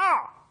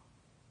 aha!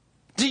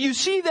 Do you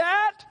see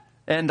that?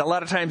 And a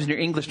lot of times in your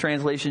English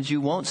translations,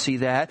 you won't see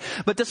that.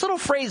 But this little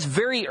phrase,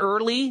 very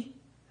early,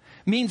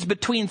 means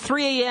between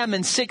 3 a.m.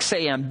 and 6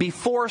 a.m.,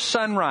 before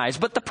sunrise.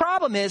 But the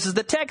problem is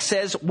the text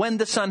says when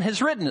the sun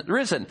has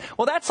risen.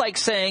 Well, that's like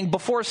saying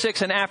before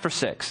 6 and after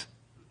 6.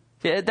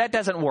 That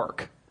doesn't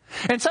work.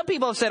 And some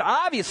people have said,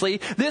 obviously,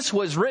 this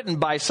was written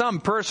by some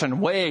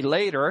person way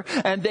later,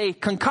 and they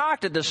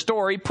concocted the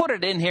story, put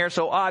it in here,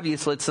 so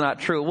obviously it's not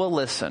true. Well,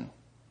 listen.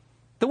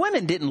 The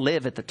women didn't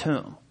live at the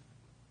tomb.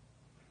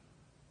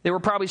 They were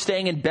probably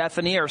staying in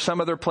Bethany or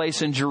some other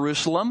place in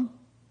Jerusalem.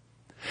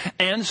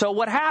 And so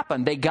what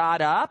happened? They got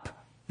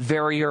up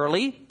very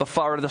early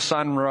before the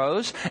sun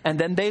rose, and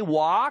then they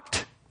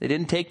walked. They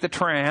didn't take the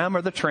tram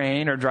or the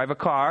train or drive a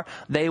car.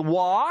 They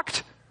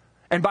walked,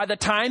 and by the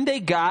time they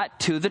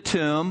got to the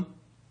tomb,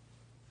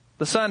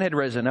 the sun had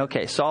risen.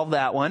 Okay, solve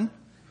that one.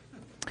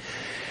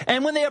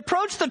 And when they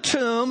approached the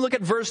tomb, look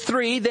at verse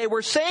 3, they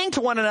were saying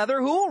to one another,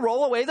 who will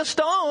roll away the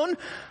stone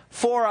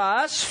for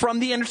us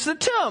from the entrance of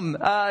the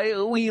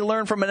tomb? We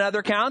learn from another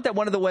account that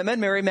one of the women,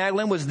 Mary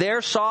Magdalene, was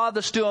there, saw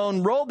the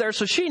stone rolled there,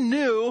 so she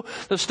knew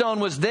the stone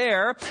was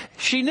there.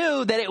 She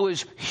knew that it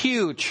was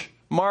huge.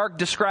 Mark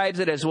describes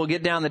it, as we'll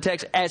get down the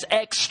text, as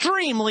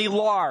extremely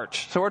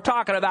large. So we're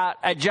talking about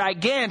a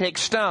gigantic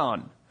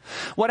stone.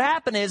 What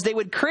happened is they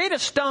would create a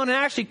stone and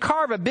actually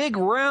carve a big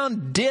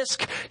round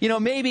disc,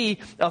 maybe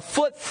a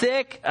foot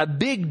thick, a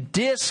big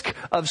disc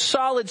of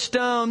solid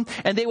stone,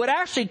 and they would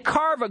actually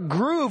carve a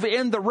groove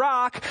in the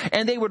rock,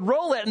 and they would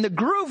roll it, and the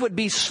groove would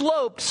be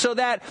sloped so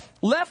that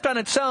left on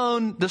its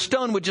own, the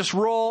stone would just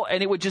roll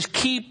and it would just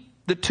keep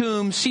the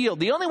tomb sealed.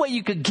 The only way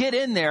you could get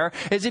in there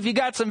is if you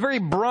got some very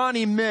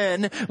brawny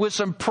men with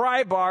some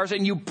pry bars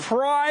and you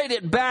pried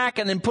it back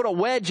and then put a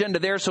wedge into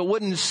there so it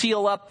wouldn't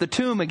seal up the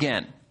tomb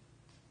again.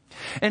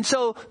 And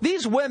so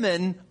these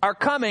women are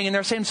coming and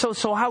they're saying, so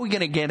how are we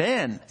going to get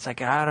in? It's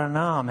like, I don't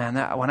know, man.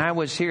 When I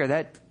was here,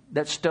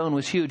 that stone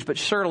was huge, but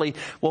surely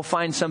we'll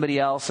find somebody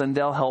else and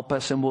they'll help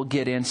us and we'll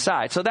get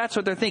inside. So that's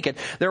what they're thinking.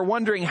 They're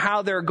wondering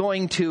how they're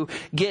going to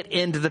get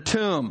into the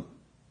tomb.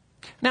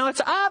 Now,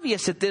 it's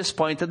obvious at this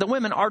point that the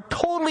women are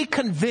totally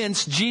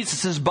convinced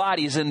Jesus'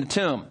 body is in the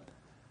tomb.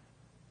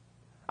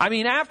 I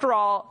mean, after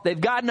all, they've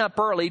gotten up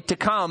early to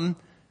come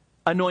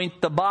anoint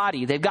the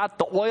body. They've got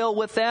the oil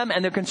with them,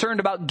 and they're concerned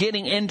about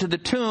getting into the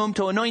tomb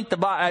to anoint the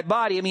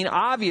body. I mean,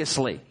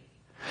 obviously.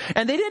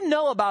 And they didn't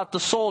know about the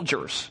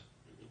soldiers.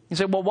 You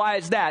say, well, why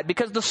is that?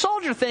 Because the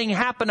soldier thing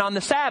happened on the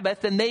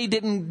Sabbath, and they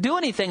didn't do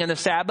anything on the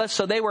Sabbath,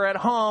 so they were at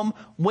home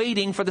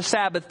waiting for the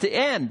Sabbath to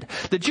end.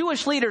 The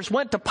Jewish leaders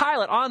went to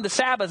Pilate on the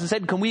Sabbath and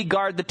said, can we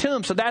guard the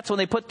tomb? So that's when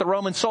they put the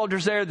Roman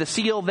soldiers there, the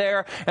seal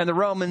there, and the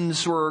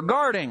Romans were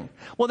guarding.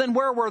 Well, then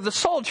where were the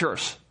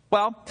soldiers?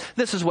 Well,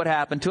 this is what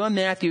happened to him.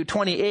 Matthew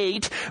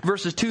 28,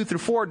 verses 2 through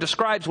 4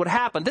 describes what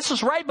happened. This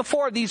was right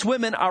before these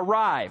women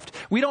arrived.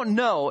 We don't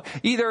know.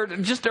 Either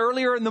just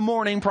earlier in the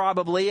morning,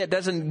 probably. It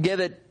doesn't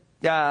give it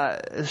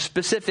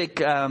specific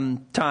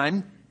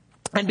time.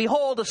 And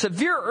behold, a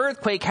severe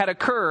earthquake had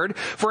occurred,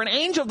 for an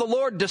angel of the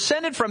Lord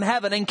descended from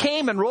heaven and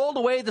came and rolled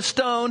away the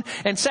stone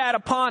and sat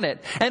upon it.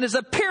 And his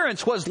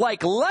appearance was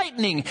like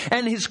lightning,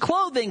 and his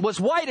clothing was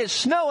white as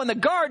snow, and the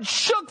guards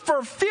shook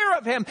for fear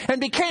of him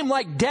and became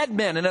like dead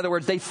men. In other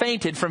words, they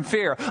fainted from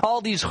fear. All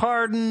these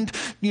hardened,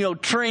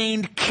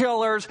 trained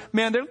killers,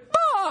 man,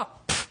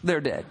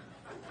 they're dead.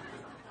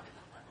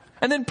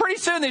 And then pretty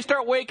soon they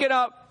start waking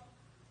up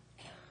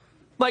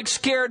like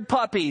scared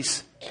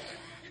puppies.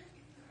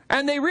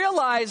 And they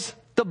realize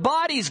the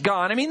body's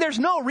gone. I mean, there's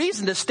no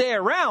reason to stay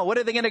around. What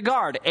are they going to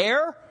guard?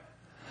 Air?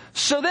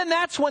 So then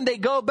that's when they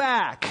go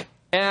back.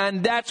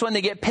 And that's when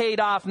they get paid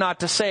off not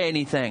to say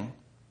anything.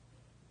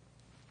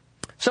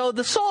 So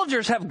the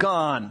soldiers have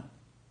gone.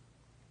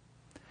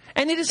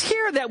 And it is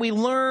here that we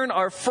learn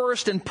our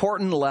first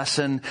important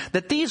lesson,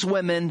 that these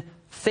women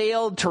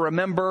failed to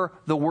remember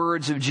the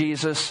words of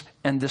Jesus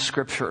and the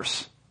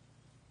Scriptures.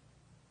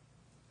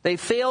 They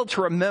fail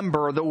to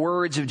remember the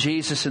words of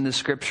Jesus in the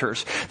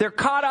Scriptures. They're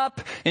caught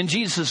up in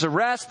Jesus'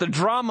 arrest, the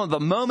drama of the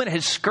moment,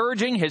 his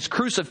scourging, his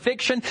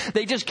crucifixion.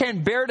 They just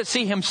can't bear to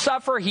see him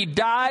suffer. He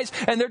dies,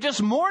 and they're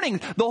just mourning.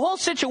 The whole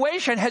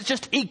situation has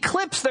just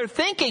eclipsed their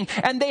thinking,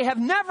 and they have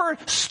never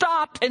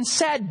stopped and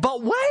said,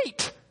 but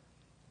wait!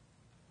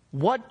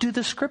 What do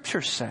the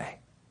Scriptures say?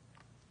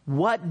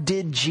 What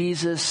did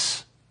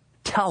Jesus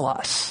tell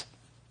us?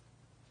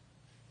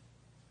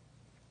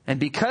 And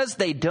because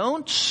they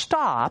don't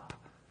stop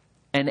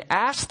and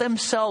ask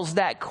themselves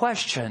that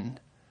question,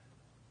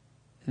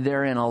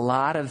 they're in a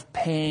lot of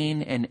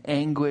pain and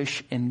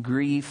anguish and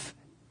grief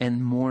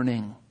and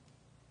mourning.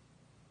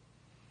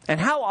 And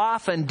how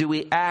often do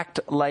we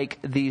act like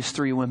these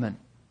three women?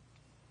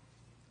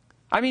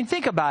 I mean,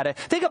 think about it.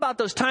 Think about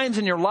those times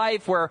in your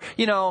life where,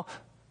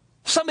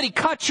 somebody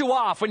cuts you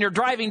off when you're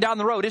driving down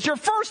the road. Is your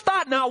first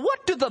thought, now,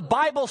 what do the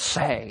Bible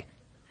say?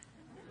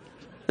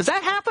 Does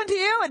that happen to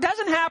you? It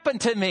doesn't happen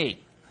to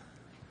me.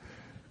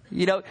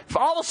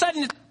 All of a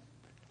sudden,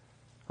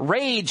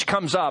 rage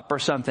comes up or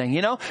something,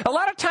 A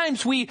lot of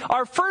times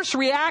our first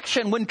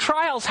reaction when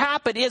trials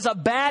happen is a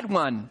bad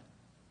one.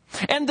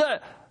 And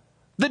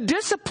the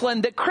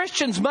discipline that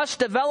Christians must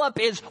develop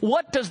is,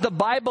 what does the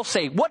Bible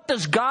say? What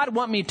does God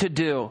want me to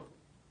do?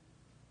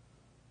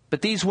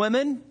 But these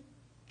women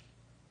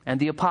and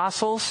the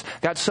apostles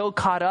got so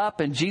caught up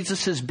in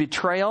Jesus'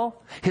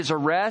 betrayal, his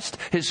arrest,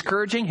 his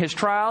scourging, his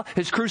trial,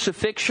 his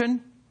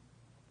crucifixion,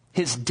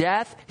 his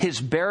death,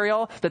 his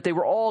burial, that they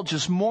were all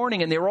just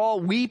mourning and they were all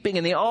weeping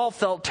and they all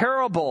felt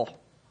terrible.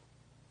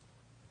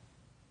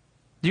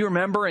 Do you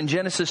remember in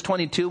Genesis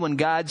 22 when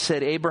God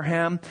said,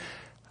 Abraham,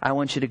 I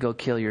want you to go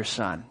kill your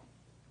son?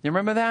 You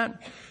remember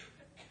that?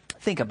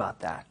 Think about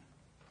that.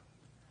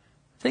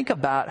 Think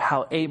about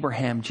how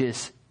Abraham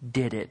just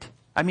did it.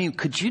 I mean,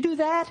 could you do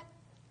that?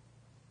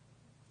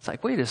 It's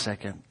like, wait a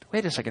second,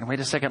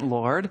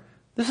 Lord.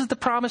 This is the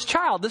promised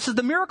child. This is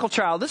the miracle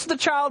child. This is the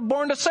child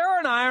born to Sarah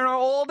and I in our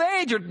old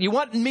age. You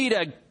want me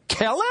to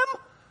kill him?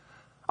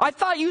 I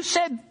thought you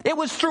said it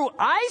was through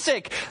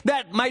Isaac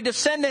that my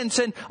descendants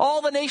and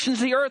all the nations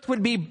of the earth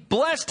would be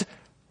blessed.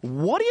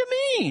 What do you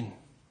mean?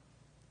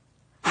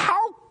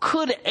 How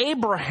could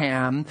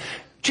Abraham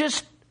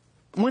just,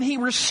 when he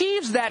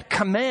receives that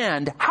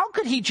command, how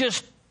could he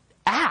just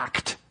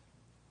act?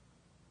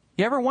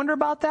 You ever wonder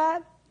about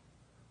that?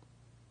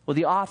 Well,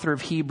 the author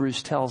of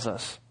Hebrews tells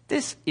us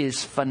this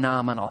is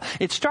phenomenal.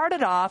 It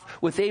started off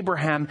with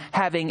Abraham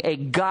having a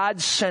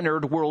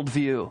God-centered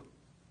worldview.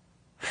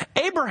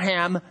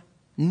 Abraham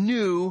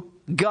knew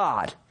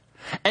God.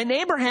 And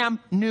Abraham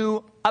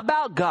knew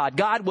about God.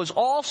 God was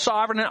all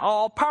sovereign and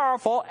all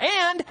powerful,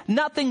 and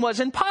nothing was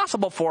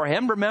impossible for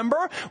him.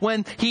 Remember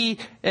when he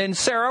and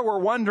Sarah were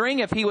wondering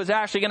if he was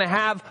actually going to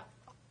have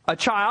a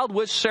child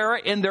with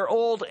Sarah in their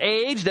old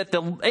age, that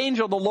the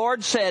angel of the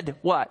Lord said,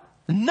 what?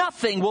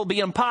 Nothing will be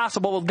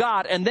impossible with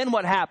God. And then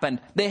what happened?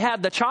 They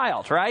had the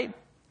child, right?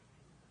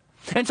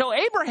 And so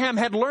Abraham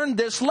had learned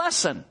this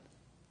lesson.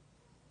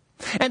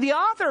 And the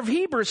author of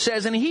Hebrews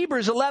says in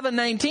Hebrews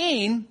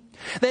 11:19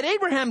 that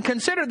Abraham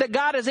considered that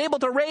God is able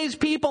to raise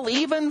people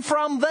even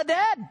from the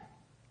dead.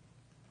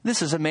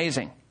 This is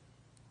amazing.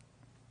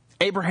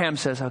 Abraham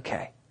says,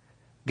 okay,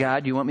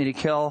 God, you want me to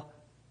kill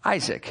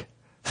Isaac?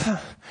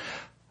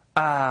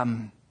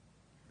 But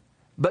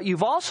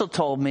you've also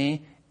told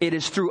me it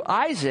is through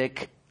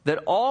Isaac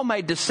that all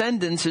my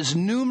descendants, as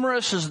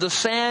numerous as the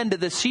sand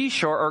of the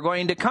seashore, are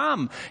going to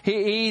come.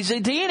 He's a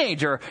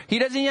teenager. He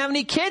doesn't even have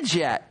any kids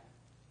yet.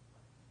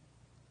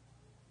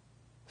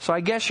 So I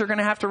guess you're going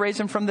to have to raise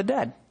him from the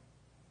dead.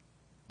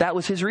 That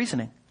was his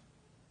reasoning.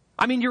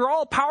 I mean, you're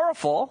all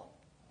powerful.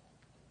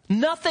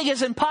 Nothing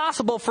is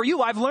impossible for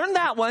you. I've learned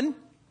that one.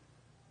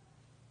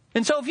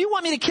 And so if you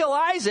want me to kill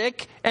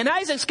Isaac, and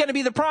Isaac's going to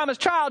be the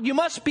promised child, you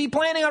must be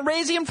planning on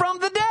raising him from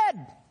the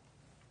dead.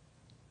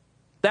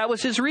 That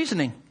was his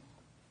reasoning.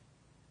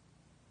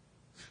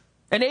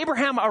 And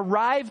Abraham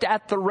arrived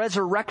at the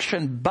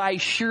resurrection by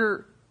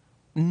sheer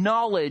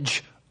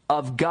knowledge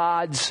of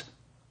God's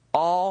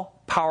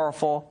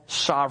all-powerful,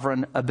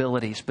 sovereign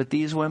abilities. But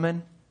these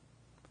women,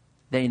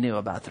 they knew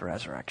about the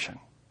resurrection.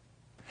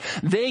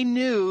 They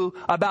knew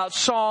about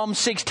Psalm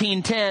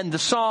 16:10, the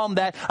psalm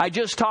that I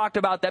just talked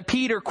about, that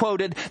Peter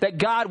quoted, that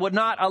God would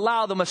not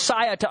allow the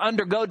Messiah to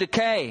undergo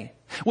decay.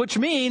 Which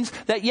means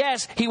that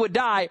yes, he would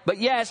die, but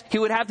yes, he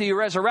would have to be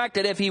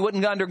resurrected if he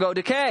wouldn't undergo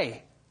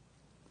decay.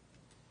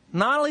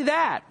 Not only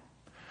that,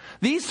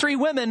 these three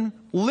women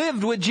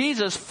lived with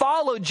Jesus,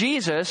 followed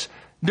Jesus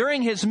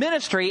during his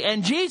ministry,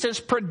 and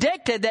Jesus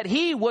predicted that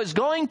he was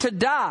going to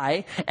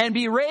die and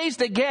be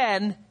raised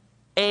again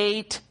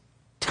 8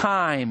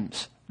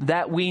 times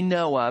that we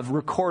know of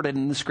recorded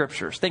in the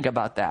Scriptures. Think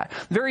about that.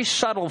 Very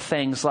subtle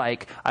things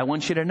like, I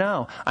want you to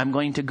know, I'm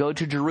going to go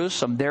to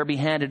Jerusalem. There be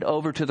handed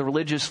over to the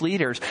religious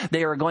leaders.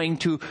 They are going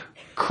to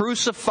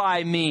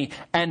crucify me,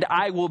 and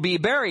I will be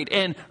buried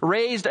and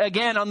raised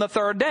again on the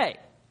 3rd day.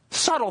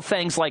 Subtle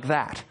things like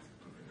that.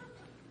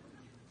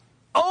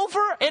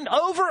 Over and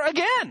over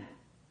again.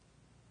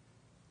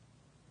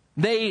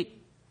 They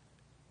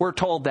We're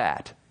told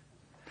that.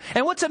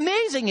 And what's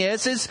amazing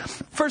is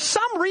for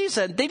some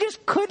reason, they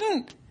just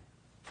couldn't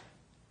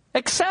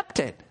accept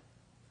it.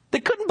 They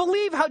couldn't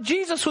believe how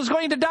Jesus was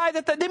going to die.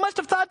 That they must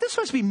have thought, this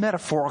must be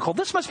metaphorical.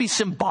 This must be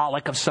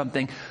symbolic of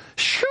something.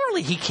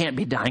 Surely he can't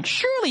be dying.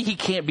 Surely he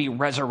can't be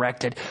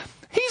resurrected.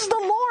 He's the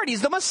Lord.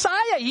 He's the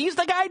Messiah. He's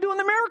the guy doing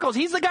the miracles.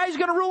 He's the guy who's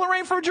going to rule and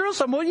reign for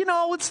Jerusalem.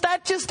 Well,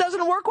 that just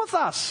doesn't work with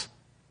us.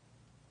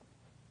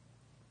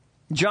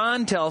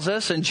 John tells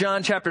us in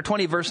John chapter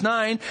 20, verse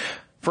 9,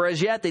 for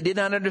as yet they did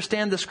not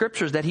understand the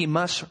scriptures that he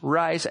must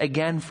rise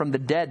again from the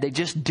dead. They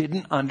just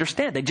didn't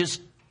understand. They just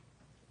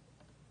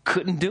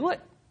couldn't do it.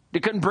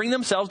 They couldn't bring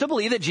themselves to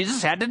believe that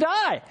Jesus had to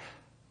die.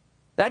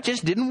 That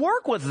just didn't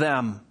work with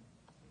them.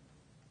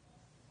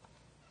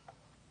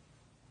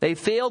 They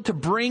failed to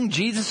bring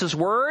Jesus'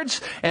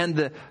 words and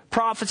the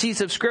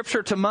prophecies of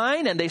Scripture to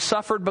mind, and they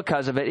suffered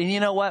because of it. And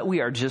you know what?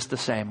 We are just the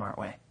same, aren't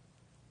we?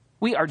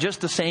 We are just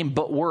the same,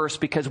 but worse,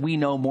 because we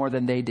know more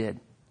than they did.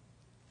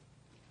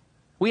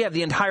 We have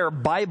the entire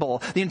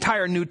Bible, the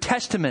entire New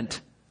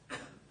Testament.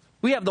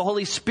 We have the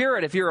Holy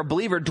Spirit, if you're a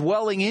believer,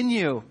 dwelling in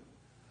you.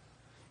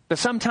 But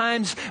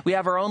sometimes we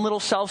have our own little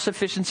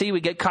self-sufficiency.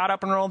 We get caught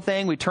up in our own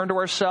thing. We turn to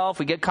ourselves.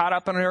 We get caught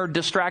up in our,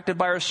 distracted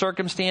by our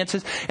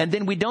circumstances. And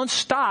then we don't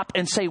stop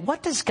and say,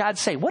 what does God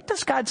say? What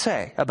does God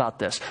say about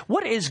this?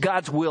 What is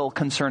God's will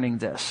concerning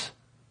this?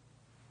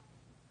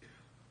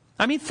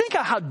 I mean, think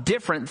of how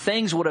different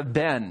things would have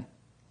been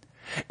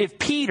if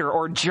Peter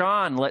or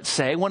John, let's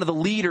say, one of the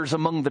leaders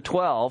among the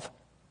 12,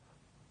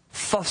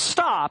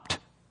 stopped,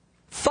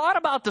 thought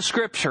about the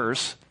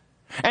scriptures,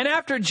 and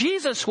after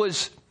Jesus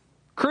was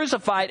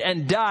crucified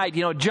and died,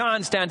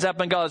 John stands up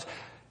and goes,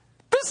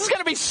 this is going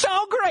to be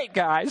so great,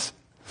 guys.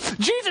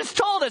 Jesus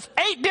told us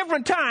 8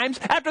 different times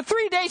after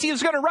 3 days he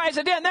was going to rise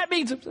again. That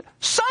means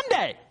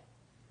Sunday.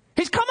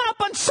 He's coming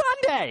up on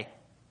Sunday.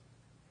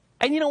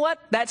 And you know what?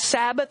 That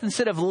Sabbath,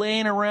 instead of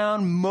laying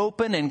around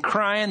moping and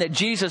crying that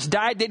Jesus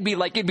died, it'd be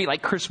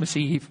like Christmas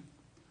Eve.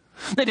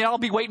 They'd all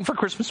be waiting for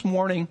Christmas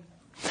morning.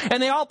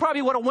 And they all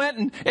probably would have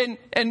went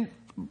and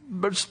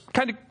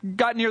kind of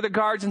got near the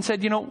guards and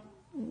said,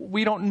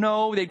 we don't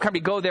know. They'd probably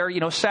go there,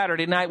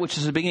 Saturday night, which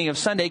is the beginning of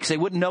Sunday, because they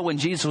wouldn't know when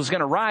Jesus was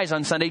going to rise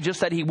on Sunday, just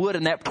that he would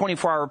in that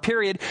 24-hour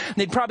period. And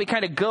they'd probably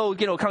kind of go,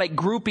 kind of like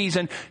groupies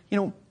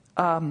and,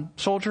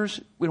 soldiers,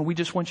 we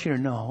just want you to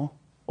know,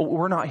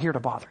 we're not here to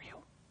bother you.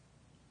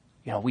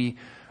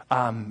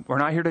 We're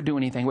not here to do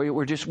anything.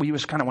 We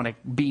just kind of want to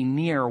be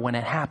near when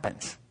it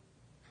happens.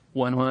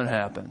 When it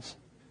happens.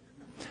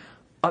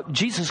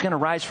 Jesus is going to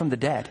rise from the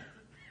dead.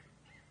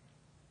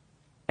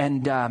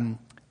 And,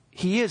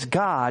 he is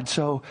God,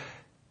 so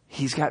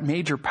he's got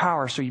major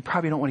power, so you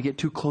probably don't want to get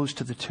too close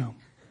to the tomb.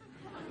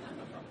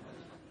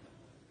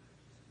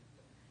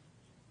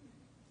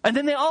 And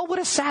then they all would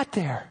have sat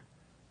there.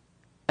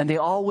 And they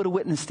all would have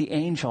witnessed the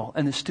angel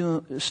and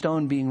the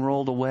stone being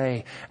rolled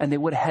away. And they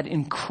would have had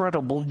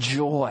incredible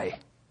joy.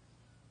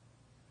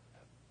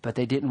 But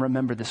they didn't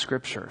remember the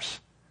scriptures.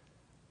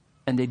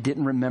 And they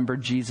didn't remember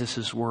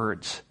Jesus'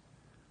 words.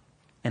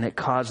 And it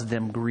caused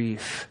them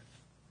grief.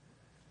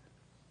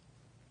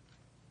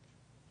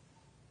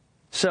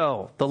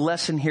 So, the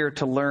lesson here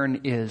to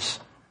learn is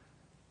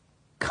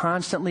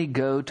constantly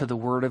go to the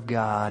Word of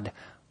God,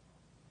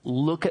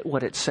 look at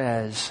what it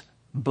says,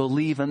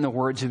 believe in the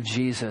words of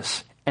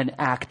Jesus, and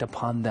act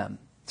upon them.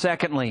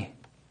 Secondly,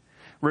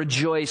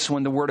 rejoice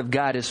when the Word of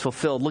God is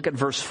fulfilled. Look at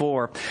verse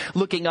 4.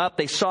 Looking up,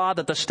 they saw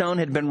that the stone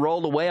had been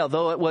rolled away,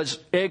 although it was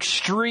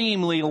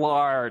extremely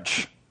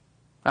large.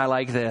 I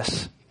like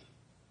this.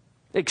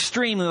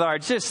 Extremely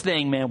large. This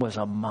thing, man, was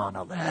a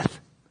monolith.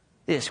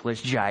 This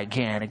was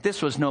gigantic.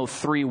 This was no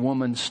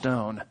 3-woman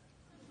stone.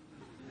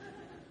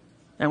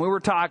 And we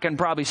were talking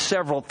probably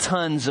several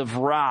tons of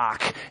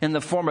rock in the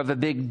form of a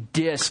big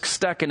disc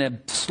stuck in a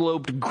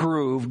sloped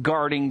groove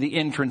guarding the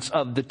entrance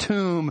of the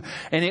tomb.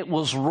 And it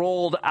was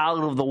rolled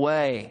out of the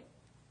way.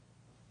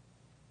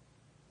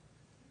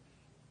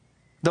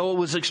 Though it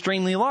was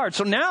extremely large.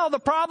 So now the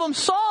problem's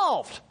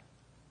solved.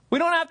 We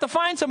don't have to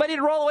find somebody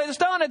to roll away the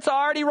stone. It's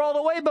already rolled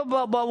away.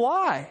 But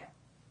why?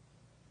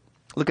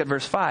 Look at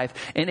verse 5.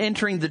 And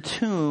entering the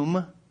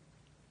tomb,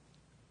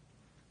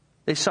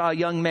 they saw a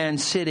young man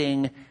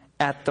sitting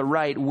at the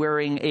right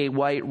wearing a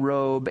white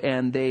robe,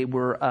 and they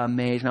were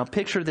amazed. Now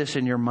picture this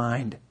in your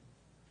mind.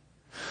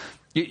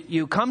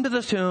 You come to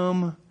the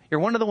tomb, you're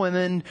one of the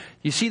women,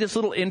 you see this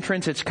little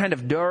entrance, it's kind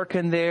of dark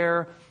in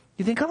there.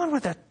 You think, oh,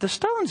 the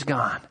stone's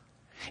gone.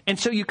 And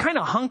so you kind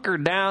of hunker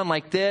down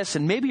like this,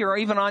 and maybe you're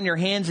even on your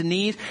hands and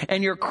knees,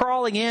 and you're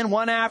crawling in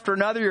one after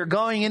another. You're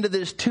going into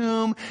this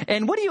tomb,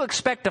 and what do you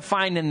expect to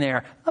find in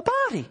there? A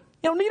body.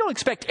 You don't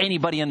expect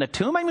anybody in the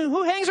tomb. I mean,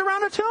 who hangs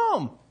around a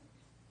tomb?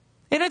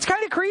 And it's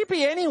kind of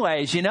creepy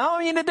anyways, a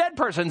dead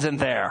person's in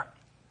there.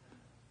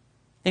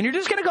 And you're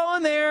just going to go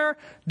in there,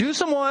 do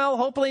some oil,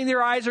 hopefully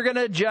your eyes are going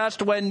to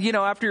adjust when,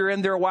 after you're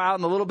in there a while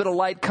and a little bit of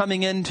light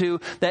coming into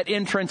that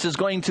entrance is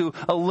going to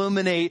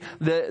illuminate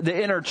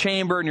the inner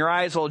chamber and your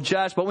eyes will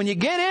adjust. But when you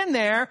get in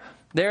there,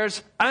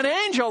 there's an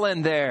angel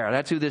in there.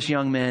 That's who this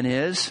young man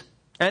is.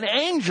 An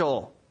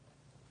angel.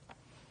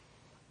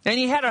 And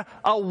he had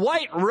a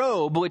white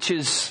robe,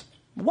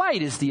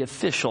 white is the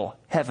official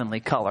heavenly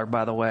color,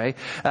 by the way.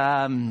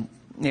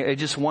 I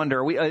just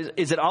wonder,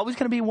 is it always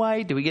going to be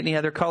white? Do we get any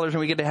other colors when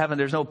we get to heaven?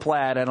 There's no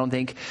plaid, I don't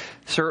think,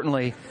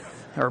 certainly,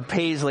 or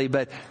paisley,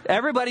 but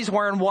everybody's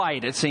wearing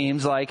white, it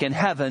seems like, in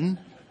heaven.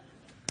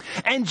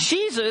 And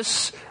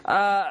Jesus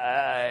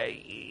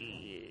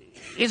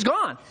is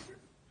gone.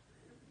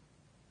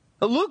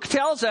 Luke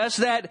tells us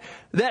that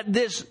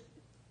this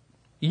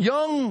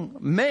young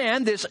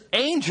man, this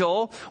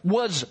angel,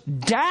 was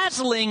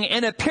dazzling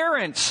in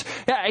appearance.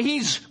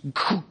 He's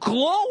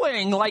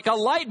glowing like a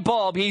light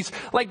bulb. He's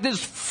like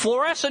this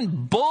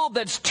fluorescent bulb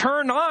that's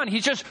turned on.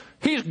 He's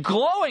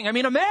glowing. I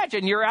mean,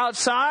 imagine you're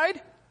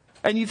outside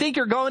and you think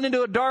you're going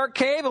into a dark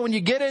cave, and when you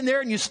get in there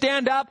and you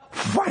stand up,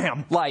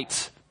 wham,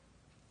 lights.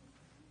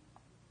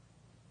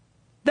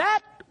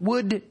 That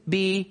would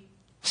be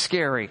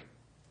scary.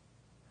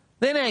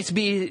 The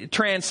NASB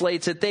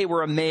translates it, they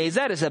were amazed.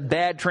 That is a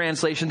bad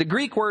translation. The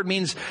Greek word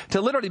means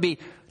to literally be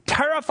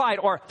terrified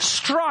or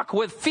struck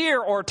with fear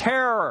or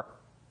terror.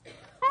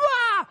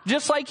 Ah!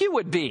 Just like you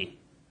would be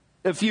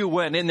if you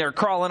went in there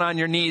crawling on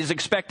your knees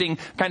expecting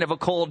kind of a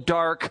cold,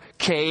 dark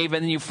cave,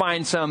 and then you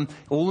find some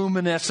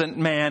luminescent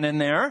man in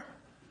there.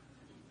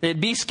 It'd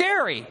be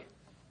scary.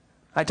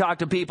 I talk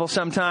to people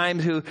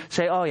sometimes who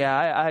say, oh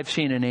yeah, I've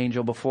seen an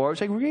angel before.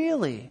 It's like,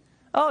 really?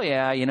 Oh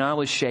yeah, I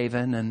was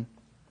shaving and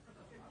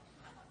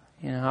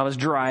I was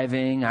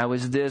driving, I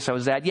was this, I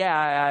was that.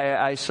 Yeah,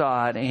 I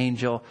saw an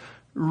angel.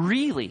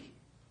 Really?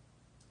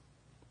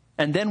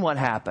 And then what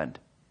happened?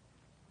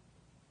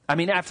 I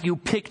mean, after you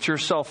picked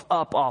yourself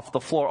up off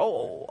the floor,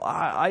 oh,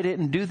 I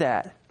didn't do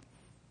that.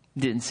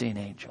 Didn't see an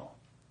angel.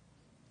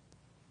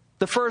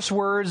 The first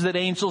words that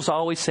angels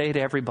always say to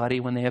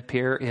everybody when they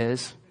appear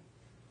is,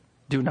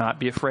 do not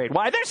be afraid.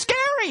 Why? They're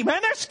scary,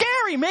 man. They're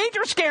scary.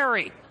 Major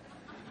scary.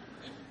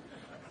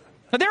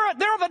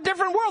 They're of a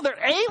different world.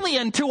 They're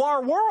alien to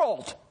our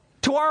world,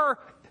 to our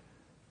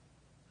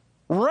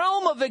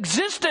realm of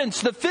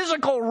existence, the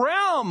physical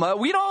realm.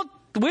 We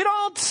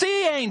don't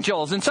see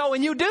angels. And so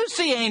when you do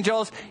see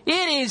angels,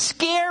 it is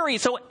scary.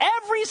 So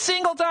every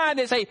single time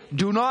they say,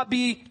 do not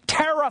be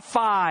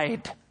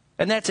terrified.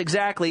 And that's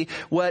exactly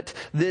what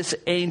this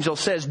angel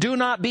says. Do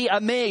not be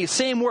amazed.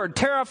 Same word,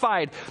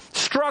 terrified,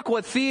 struck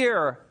with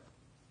fear.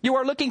 You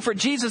are looking for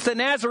Jesus the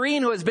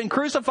Nazarene who has been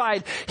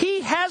crucified.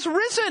 He has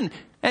risen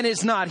and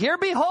is not here.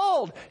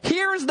 Behold,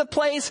 here is the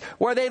place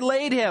where they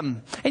laid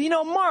him. And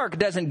Mark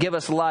doesn't give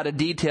us a lot of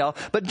detail,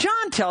 but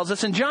John tells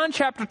us in John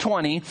chapter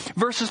 20,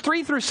 verses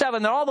 3 through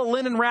 7, that all the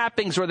linen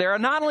wrappings were there.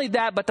 And not only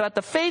that, but that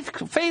the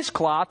face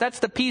cloth, that's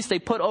the piece they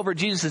put over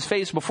Jesus'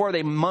 face before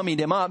they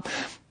mummied him up,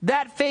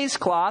 that face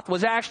cloth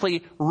was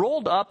actually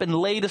rolled up and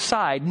laid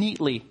aside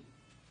neatly.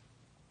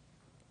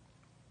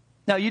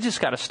 Now, you just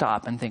got to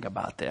stop and think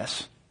about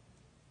this.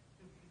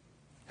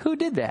 Who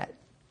did that?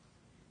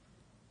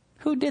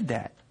 Who did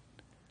that?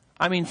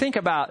 I mean, think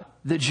about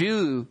the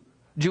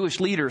Jewish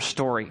leader's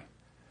story.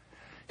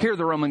 Here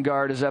the Roman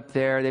guard is up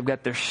there. They've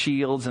got their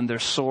shields and their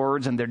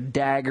swords and their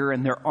dagger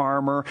and their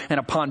armor. And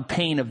upon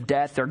pain of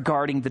death, they're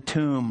guarding the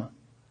tomb.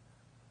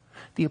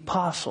 The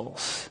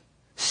apostles,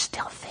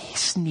 stealthy,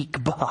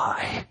 sneak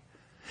by.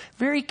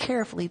 Very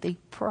carefully, they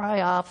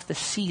pry off the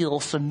seal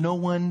so no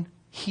one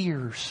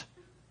hears.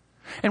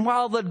 And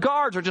while the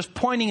guards are just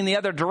pointing in the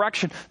other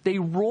direction, they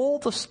roll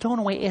the stone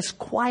away as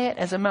quiet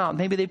as a mouse.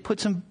 Maybe they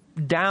put some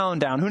down.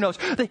 Who knows?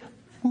 They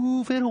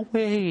move it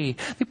away.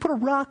 They put a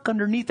rock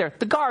underneath there.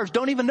 The guards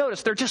don't even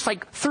notice. They're just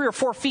like 3 or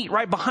 4 feet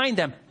right behind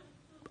them.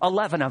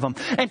 11 of them.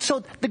 And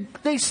so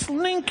they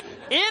slink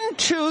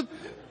into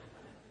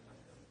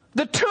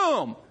the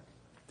tomb.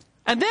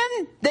 And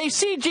then they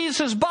see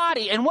Jesus'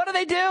 body. And what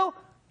do?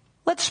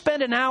 Let's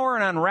spend an hour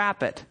and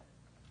unwrap it.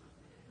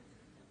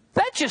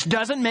 That just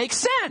doesn't make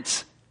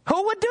sense.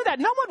 Who would do that?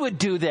 No one would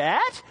do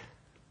that.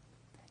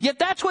 Yet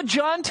that's what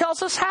John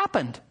tells us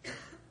happened.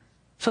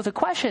 So the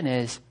question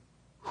is,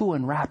 who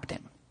unwrapped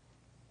him?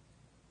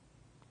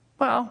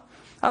 Well,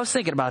 I was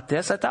thinking about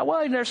this. I thought,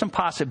 well, there's some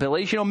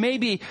possibilities.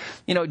 Maybe,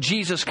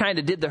 Jesus kind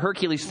of did the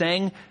Hercules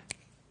thing,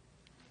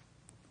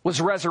 was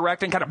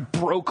resurrected, kind of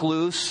broke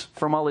loose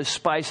from all his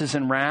spices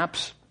and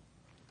wraps.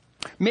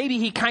 Maybe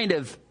he kind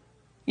of,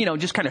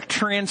 just kind of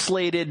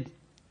translated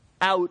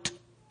out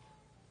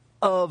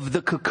of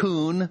the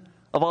cocoon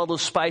of all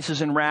those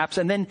spices and wraps,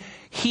 and then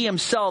he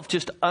himself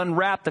just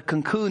unwrapped the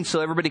cocoon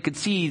so everybody could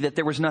see that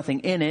there was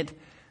nothing in it,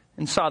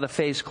 and saw the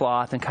face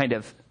cloth and kind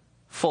of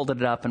folded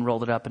it up and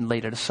rolled it up and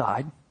laid it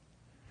aside.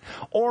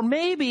 Or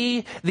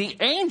maybe the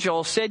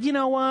angel said, you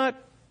know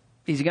what?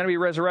 He's going to be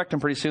resurrecting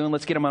pretty soon.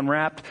 Let's get him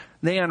unwrapped.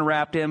 They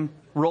unwrapped him,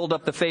 rolled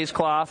up the face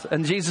cloth,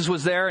 and Jesus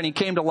was there and he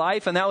came to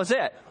life, and that was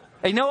it.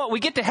 And you know what? We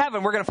get to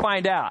heaven, we're going to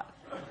find out.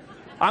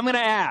 I'm going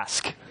to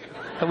ask.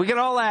 We can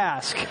all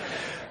ask.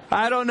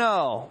 I don't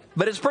know.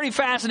 But it's pretty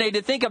fascinating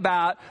to think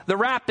about. The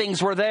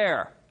wrappings were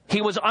there.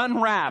 He was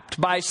unwrapped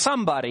by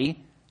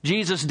somebody.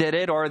 Jesus did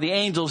it, or the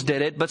angels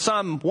did it, but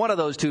one of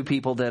those two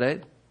people did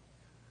it.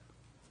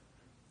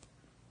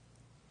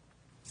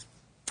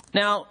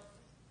 Now,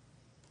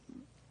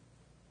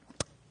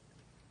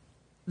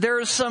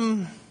 there's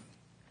some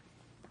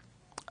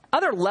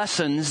other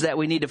lessons that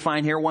we need to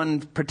find here, one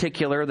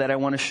particular that I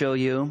want to show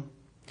you.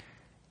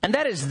 And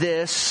that is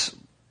this,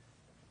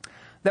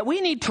 that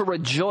we need to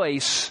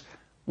rejoice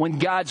when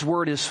God's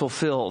word is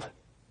fulfilled.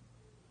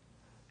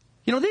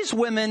 You know, these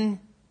women,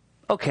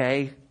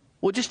 okay,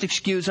 we'll just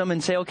excuse them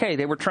and say, okay,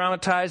 they were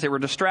traumatized, they were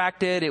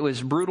distracted, it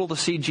was brutal to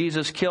see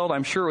Jesus killed,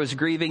 I'm sure it was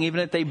grieving. Even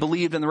if they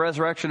believed in the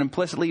resurrection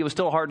implicitly, it was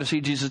still hard to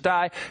see Jesus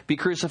die, be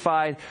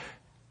crucified,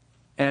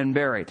 and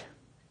buried.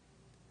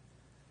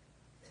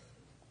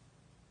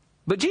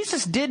 But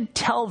Jesus did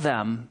tell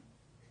them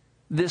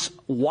this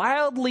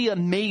wildly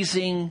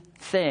amazing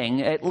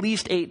thing, at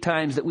least 8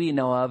 times that we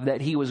know of, that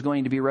he was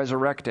going to be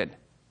resurrected.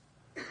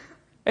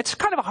 It's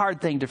kind of a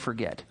hard thing to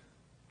forget.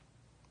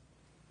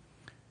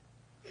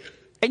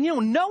 And you know,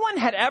 no one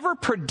had ever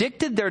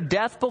predicted their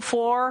death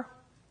before,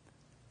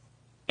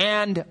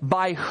 and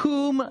by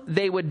whom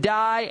they would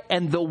die,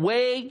 and the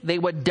way they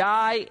would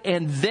die,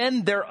 and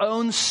then their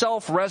own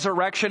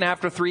self-resurrection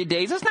after 3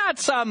 days. It's not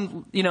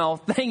some,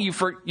 thing you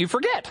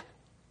forget.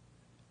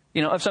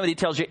 If somebody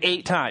tells you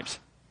 8 times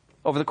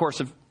over the course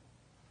of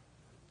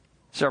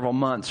several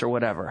months or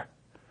whatever.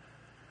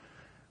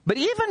 But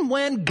even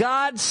when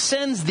God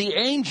sends the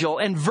angel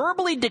and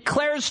verbally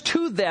declares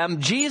to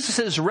them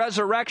Jesus'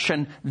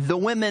 resurrection, the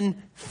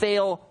women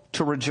fail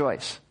to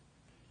rejoice.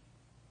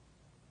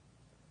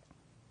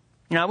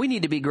 Now, we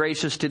need to be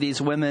gracious to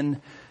these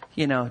women.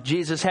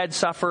 Jesus had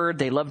suffered.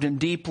 They loved him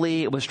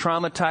deeply. It was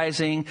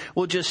traumatizing.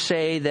 We'll just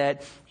say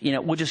that,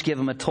 we'll just give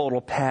them a total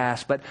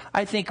pass. But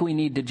I think we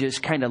need to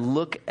just kind of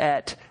look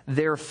at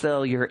their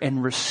failure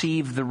and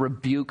receive the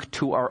rebuke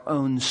to our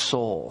own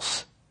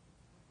souls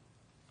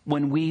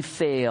when we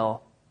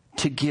fail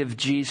to give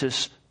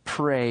Jesus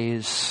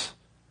praise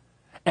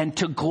and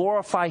to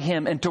glorify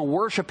him and to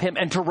worship him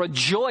and to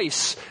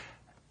rejoice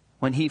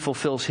when he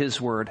fulfills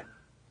his word.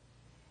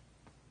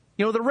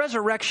 The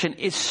resurrection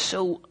is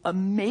so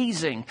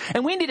amazing.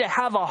 And we need to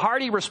have a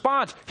hearty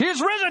response. He is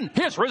risen.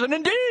 He is risen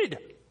indeed.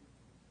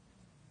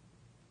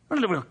 We're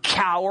not going to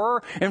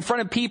cower in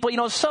front of people.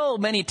 So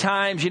many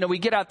times, we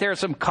get out there,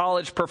 some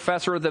college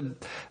professor with a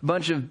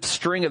bunch of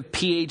string of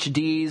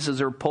PhDs as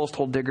their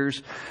posthole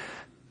diggers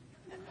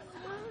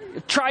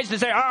tries to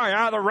say,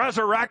 the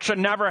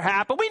resurrection never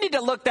happened. We need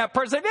to look that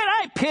person and say,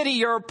 I pity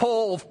your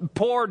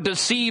poor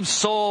deceived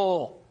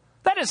soul.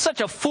 That is such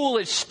a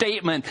foolish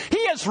statement. He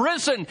is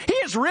risen. He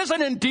is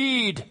risen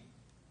indeed.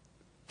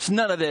 It's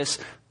none of this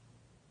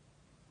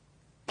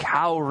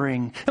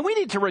cowering. And we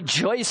need to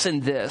rejoice in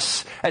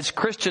this as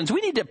Christians.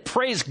 We need to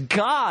praise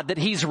God that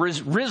he's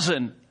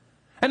risen.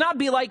 And not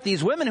be like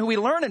these women who we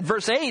learn in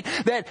verse 8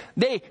 that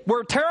they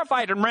were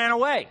terrified and ran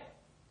away.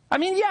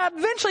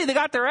 Eventually they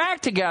got their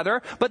act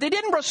together, but they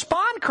didn't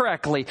respond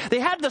correctly. They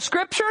had the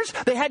scriptures.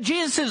 They had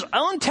Jesus'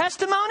 own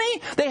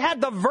testimony. They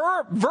had the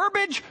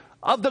verbiage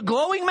of the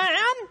glowing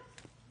man.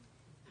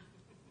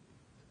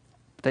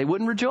 They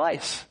wouldn't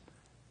rejoice.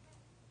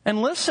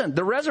 And listen,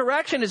 the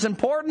resurrection is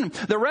important.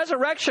 The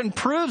resurrection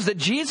proves that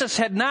Jesus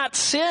had not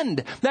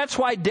sinned. That's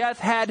why death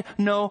had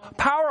no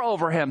power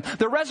over him.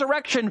 The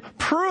resurrection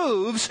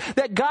proves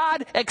that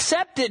God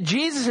accepted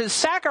Jesus'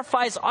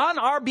 sacrifice on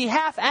our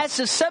behalf as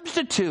his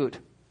substitute.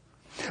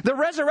 The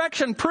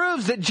resurrection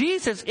proves that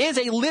Jesus is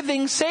a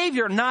living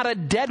Savior, not a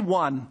dead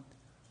one.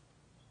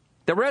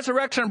 The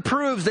resurrection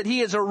proves that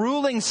he is a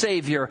ruling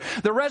Savior.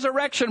 The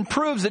resurrection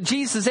proves that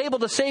Jesus is able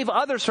to save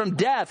others from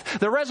death.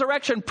 The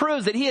resurrection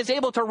proves that he is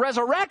able to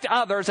resurrect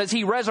others as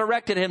he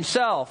resurrected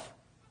himself.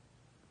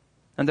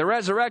 And the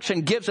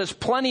resurrection gives us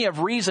plenty of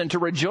reason to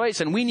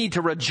rejoice, and we need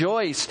to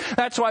rejoice.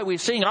 That's why we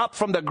sing, up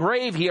from the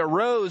grave he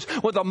arose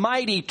with a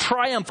mighty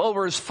triumph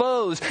over his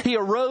foes. He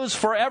arose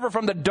forever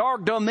from the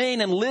dark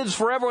domain and lives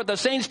forever with the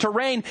saints to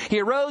reign.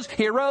 He arose.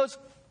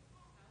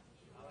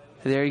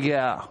 There you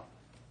go.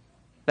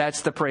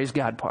 That's the praise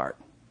God part.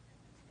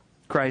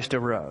 Christ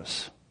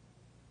arose.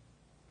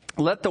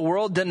 Let the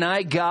world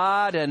deny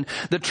God and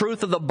the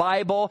truth of the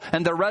Bible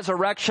and the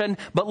resurrection,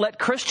 but let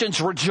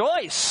Christians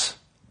rejoice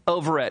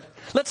over it.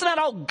 Let's not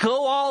all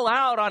go all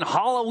out on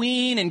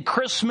Halloween and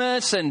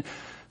Christmas and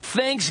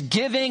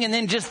Thanksgiving and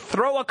then just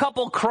throw a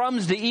couple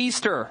crumbs to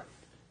Easter.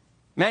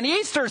 Man,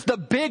 Easter's the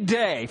big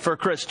day for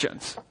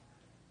Christians.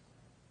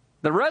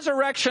 The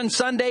resurrection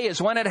Sunday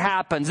is when it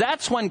happens.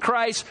 That's when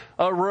Christ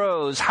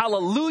arose.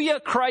 Hallelujah,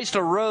 Christ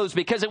arose,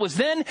 because it was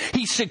then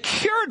he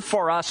secured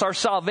for us our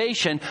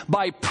salvation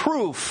by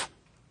proof,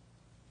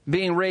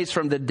 being raised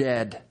from the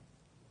dead.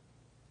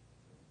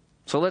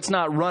 So let's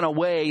not run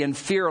away in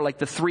fear like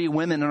the 3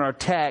 women in our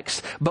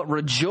text, but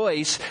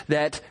rejoice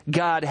that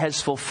God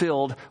has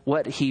fulfilled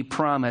what he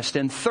promised.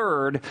 And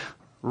third,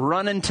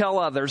 run and tell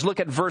others. Look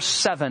at verse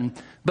 7.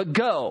 But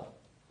go,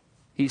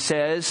 he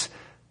says,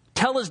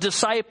 tell his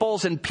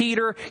disciples and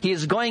Peter, he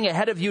is going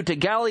ahead of you to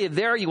Galilee.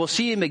 There you will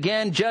see him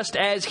again, just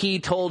as he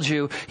told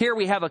you. Here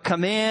we have a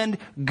command,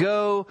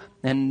 go,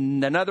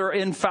 and another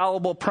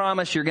infallible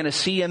promise, you're going to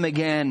see him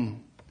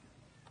again.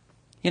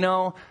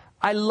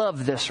 I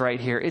love this right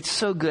here. It's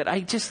so good.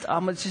 It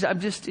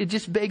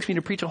just begs me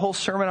to preach a whole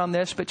sermon on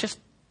this, but just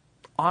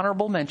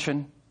honorable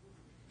mention.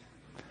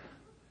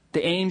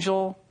 The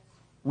angel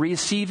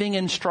receiving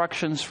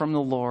instructions from the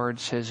Lord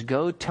says,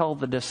 go tell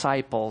the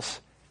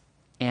disciples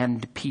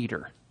and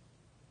Peter.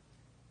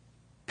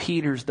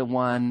 Peter's the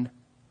one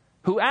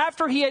who,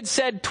 after he had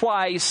said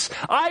twice,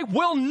 I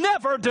will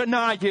never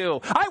deny you,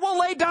 I will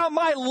lay down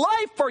my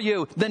life for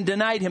you, then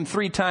denied him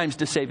 3 times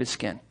to save his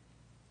skin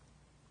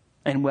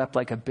and wept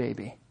like a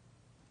baby.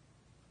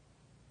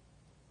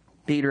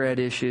 Peter had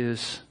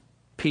issues.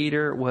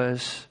 Peter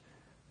was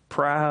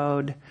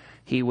proud.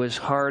 He was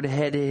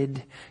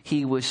hard-headed.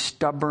 He was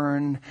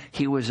stubborn.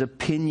 He was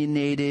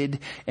opinionated.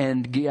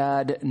 And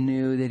God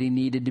knew that he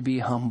needed to be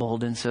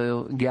humbled. And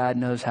so God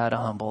knows how to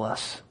humble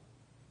us.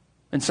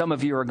 And some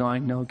of you are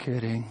going, no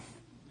kidding.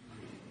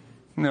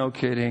 No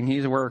kidding.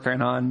 He's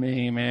working on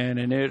me, man,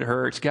 and it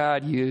hurts.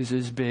 God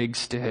uses big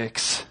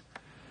sticks.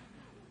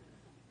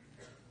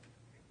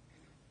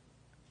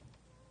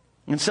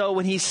 And so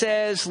when he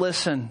says,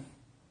 listen,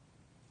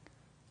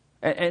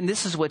 and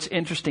this is what's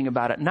interesting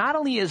about it. Not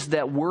only is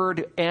that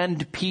word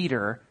and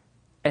Peter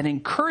an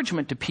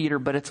encouragement to Peter,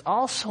 but it's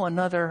also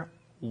another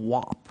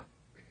whop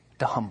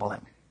to humble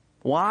him.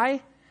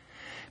 Why?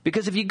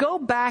 Because if you go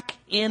back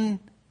in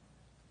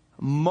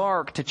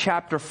Mark to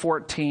chapter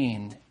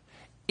 14,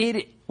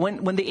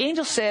 when the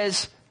angel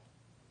says,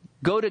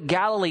 go to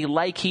Galilee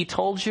like he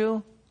told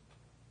you,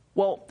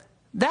 well,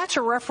 that's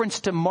a reference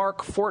to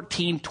Mark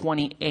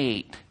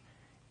 14:28.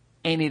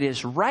 And it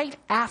is right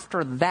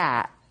after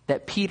that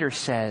Peter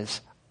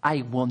says,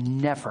 I will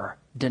never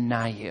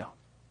deny you.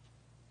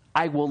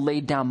 I will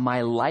lay down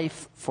my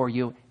life for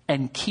you,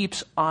 and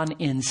keeps on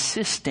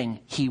insisting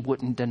he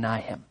wouldn't deny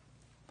him.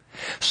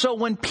 So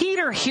when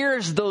Peter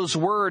hears those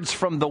words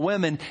from the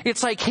women,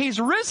 it's like, he's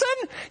risen?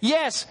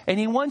 Yes. And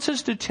he wants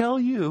us to tell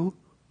you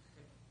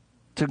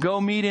to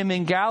go meet him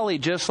in Galilee,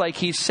 just like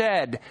he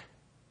said,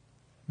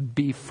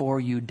 before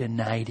you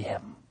denied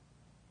him.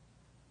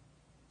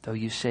 Though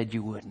you said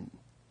you wouldn't.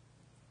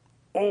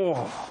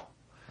 Oh.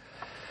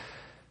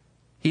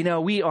 You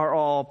know, we are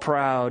all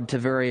proud to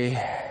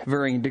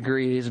varying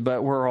degrees,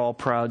 but we're all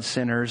proud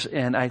sinners.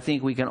 And I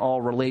think we can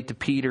all relate to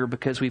Peter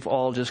because we've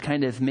all just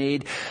kind of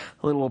made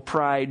little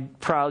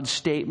proud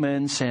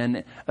statements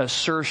and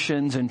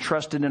assertions and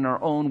trusted in our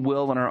own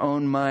will and our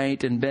own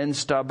might and been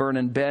stubborn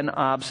and been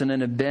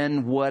obstinate and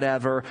been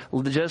whatever,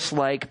 just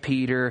like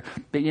Peter.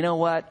 But you know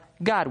what?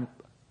 God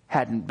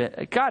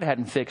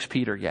hadn't fixed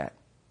Peter yet.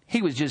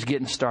 He was just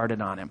getting started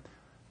on him.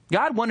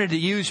 God wanted to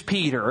use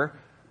Peter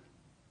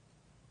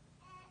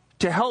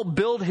to help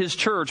build his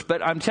church,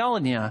 but I'm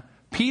telling you,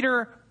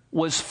 Peter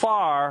was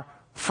far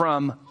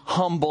from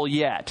humble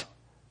yet.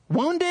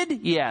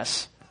 Wounded?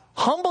 Yes.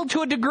 Humble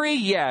to a degree?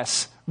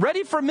 Yes.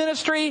 Ready for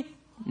ministry?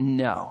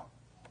 No.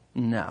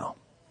 No.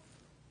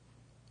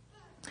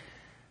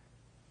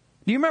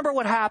 Do you remember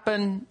what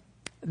happened?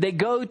 They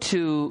go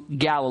to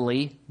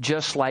Galilee,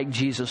 just like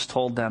Jesus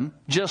told them,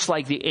 just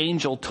like the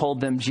angel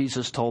told them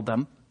Jesus told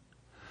them.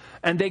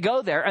 And they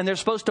go there, and they're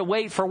supposed to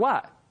wait for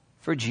what?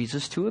 For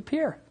Jesus to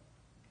appear.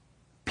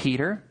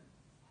 Peter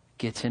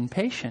gets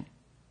impatient.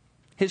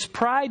 His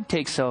pride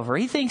takes over.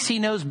 He thinks he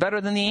knows better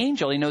than the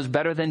angel. He knows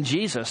better than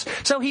Jesus.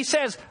 So he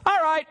says, all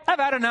right, I've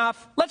had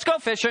enough. Let's go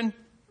fishing.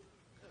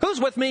 Who's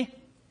with me?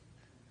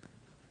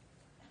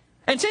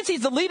 And since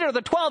he's the leader of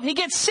the 12, he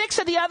gets 6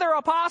 of the other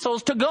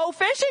apostles to go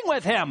fishing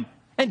with him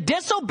and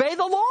disobey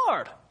the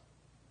Lord.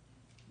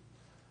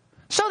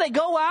 So they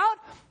go out.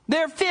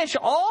 They fish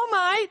all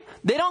night.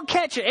 They don't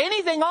catch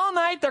anything all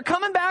night. They're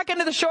coming back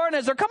into the shore. And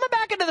as they're coming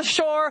back into the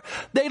shore,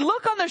 they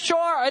look on the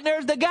shore, and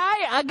there's a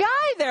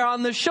guy there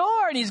on the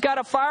shore, and he's got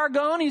a fire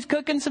going. He's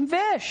cooking some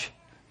fish.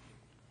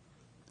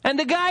 And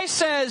the guy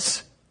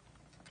says,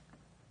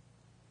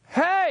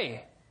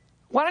 hey,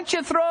 why don't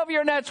you throw over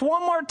your nets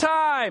one more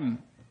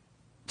time?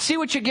 See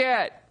what you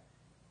get.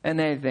 And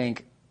they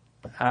think,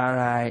 all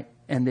right.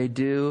 And they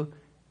do,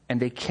 and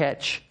they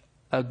catch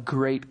a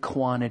great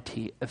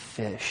quantity of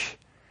fish.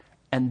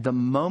 And the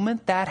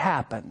moment that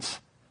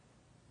happens,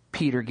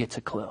 Peter gets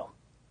a clue.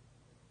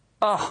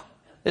 Oh,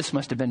 this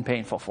must have been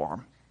painful for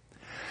him.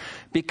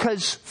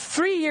 Because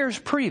 3 years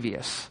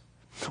previous,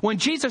 when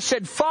Jesus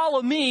said,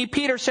 follow me,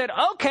 Peter said,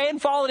 okay, and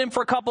followed him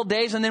for a couple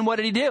days. And then what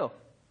did he do?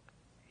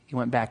 He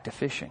went back to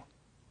fishing.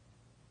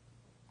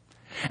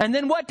 And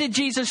then what did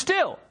Jesus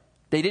do?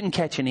 They didn't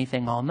catch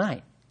anything all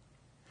night.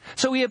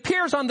 So he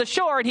appears on the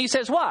shore and he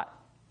says what?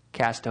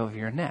 Cast over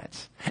your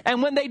nets.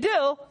 And when they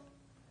do,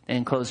 they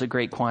enclose a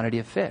great quantity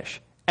of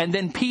fish. And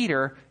then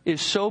Peter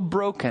is so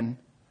broken,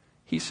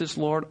 he says,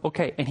 Lord,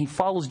 okay. And he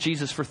follows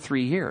Jesus for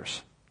 3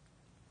 years.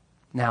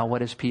 Now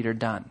what has Peter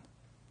done?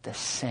 The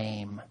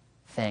same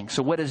thing.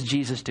 So what does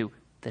Jesus do?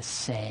 The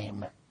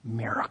same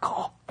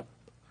miracle.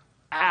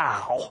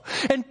 Ow.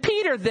 And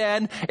Peter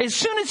then, as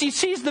soon as he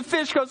sees the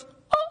fish, goes,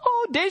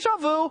 uh-oh, deja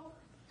vu.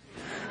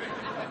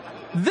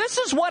 This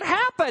is what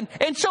happened.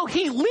 And so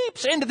he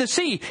leaps into the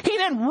sea. He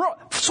then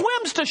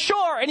swims to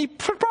shore, and he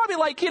probably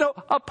like,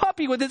 a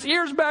puppy with his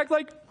ears back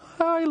like,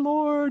 hi,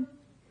 Lord.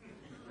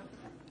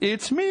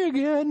 It's me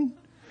again.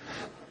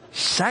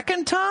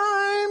 Second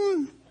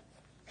time.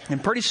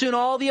 And pretty soon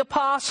all the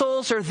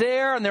apostles are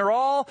there and they're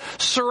all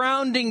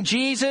surrounding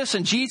Jesus.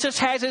 And Jesus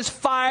has his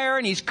fire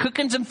and he's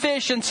cooking some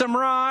fish and some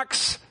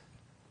rocks.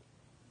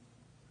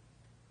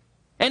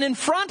 And in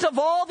front of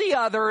all the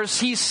others,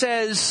 he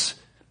says,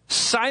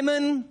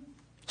 Simon,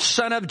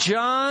 son of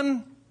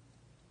John,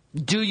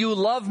 do you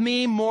love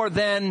me more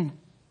than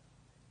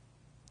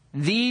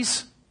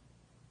these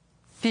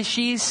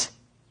fishies?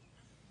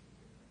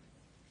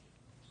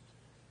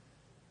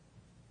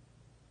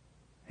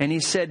 And he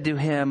said to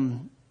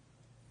him,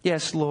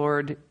 yes,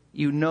 Lord,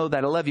 you know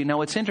that I love you. Now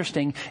what's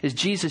interesting is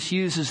Jesus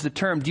uses the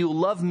term, do you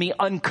love me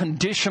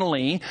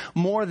unconditionally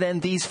more than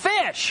these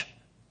fish?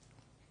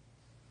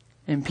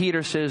 And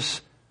Peter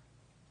says,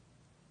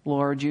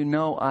 Lord, you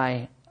know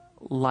I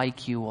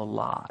like you a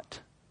lot.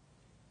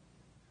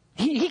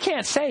 He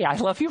can't say, I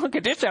love you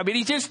unconditionally. I mean,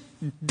 he just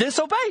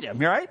disobeyed him,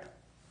 right?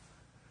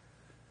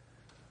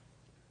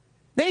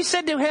 Then he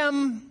said to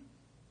him,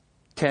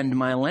 tend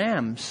my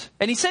lambs.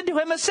 And he said to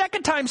him a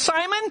second time,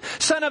 Simon,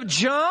 son of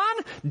John,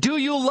 do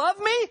you love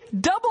me?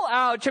 Double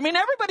ouch. I mean,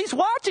 everybody's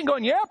watching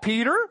going, yeah,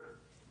 Peter.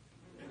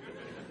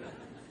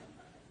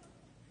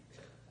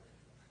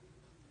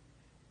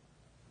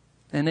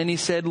 And then he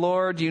said,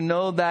 Lord, you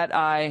know that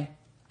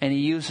and he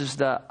uses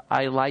the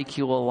I like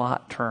you a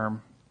lot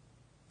term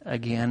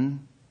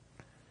again.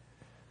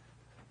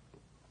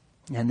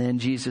 And then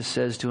Jesus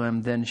says to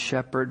him, then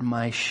shepherd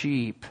my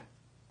sheep.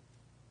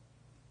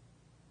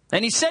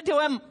 And he said to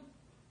him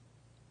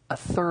a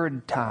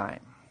third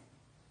time,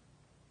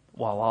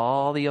 while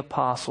all the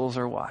apostles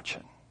are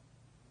watching,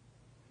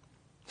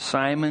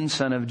 Simon,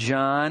 son of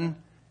John,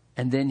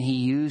 and then he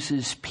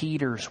uses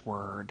Peter's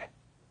word,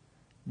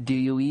 do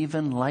you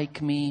even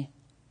like me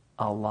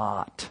a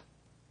lot?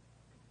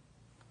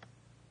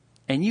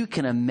 And you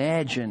can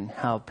imagine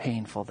how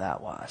painful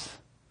that was.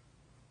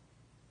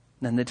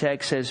 And the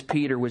text says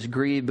Peter was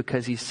grieved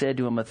because he said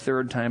to him a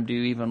third time, do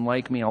you even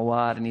like me a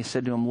lot? And he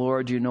said to him,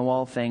 Lord, you know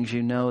all things.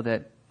 You know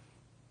that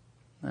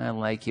I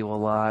like you a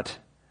lot.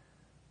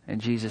 And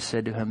Jesus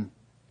said to him,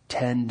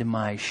 tend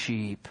my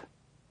sheep.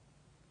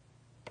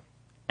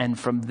 And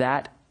from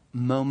that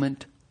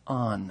moment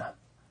on,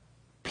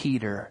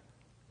 Peter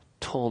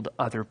told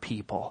other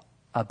people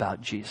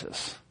about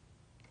Jesus.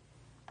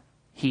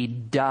 He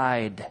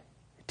died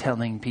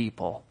telling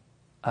people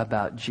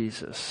about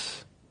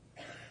Jesus.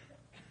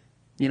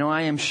 You know,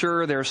 I am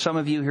sure there are some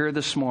of you here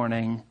this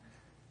morning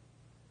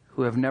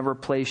who have never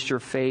placed your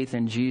faith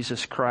in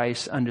Jesus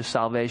Christ unto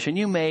salvation.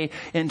 You may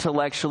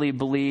intellectually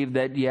believe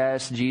that,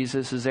 yes,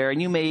 Jesus is there.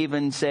 And you may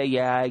even say,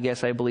 yeah, I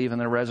guess I believe in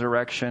the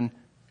resurrection.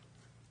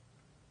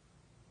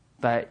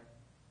 But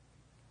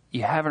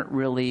you haven't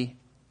really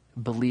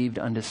believed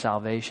unto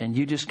salvation.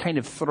 You just kind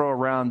of throw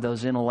around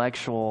those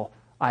intellectual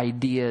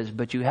ideas,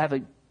 but you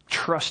haven't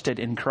trusted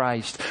in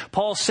Christ.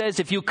 Paul says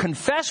if you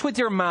confess with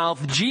your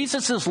mouth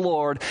Jesus is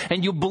Lord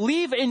and you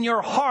believe in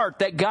your heart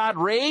that God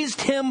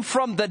raised him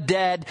from the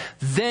dead,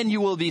 then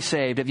you will be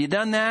saved. Have you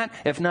done that?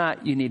 If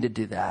not, you need to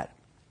do that.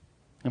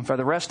 And for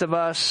the rest of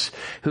us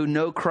who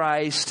know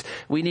Christ,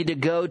 we need to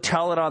go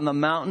tell it on the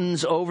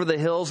mountains, over the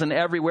hills, and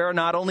everywhere,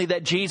 not only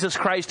that Jesus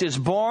Christ is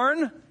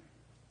born,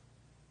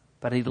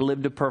 but he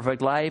lived a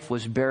perfect life,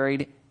 was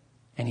buried,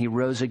 and he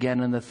rose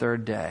again on the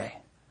third day.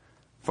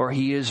 For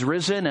he is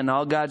risen, and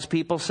all God's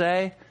people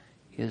say,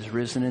 he is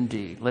risen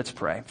indeed. Let's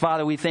pray.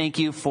 Father, we thank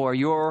you for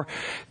your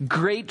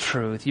great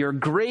truth, your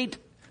great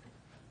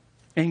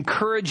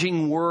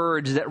encouraging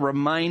words that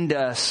remind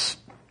us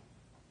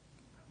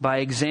by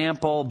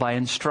example, by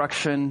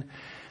instruction,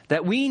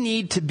 that we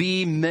need to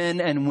be men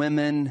and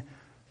women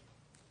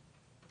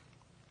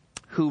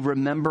who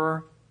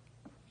remember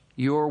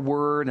your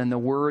word and the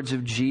words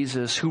of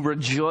Jesus, who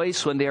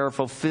rejoice when they are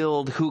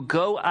fulfilled, who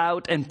go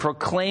out and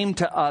proclaim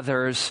to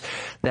others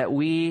that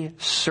we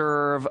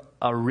serve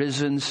a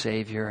risen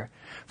Savior.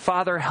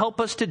 Father,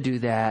 help us to do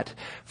that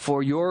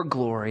for your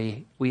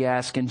glory. We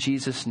ask in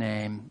Jesus'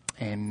 name,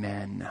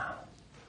 amen.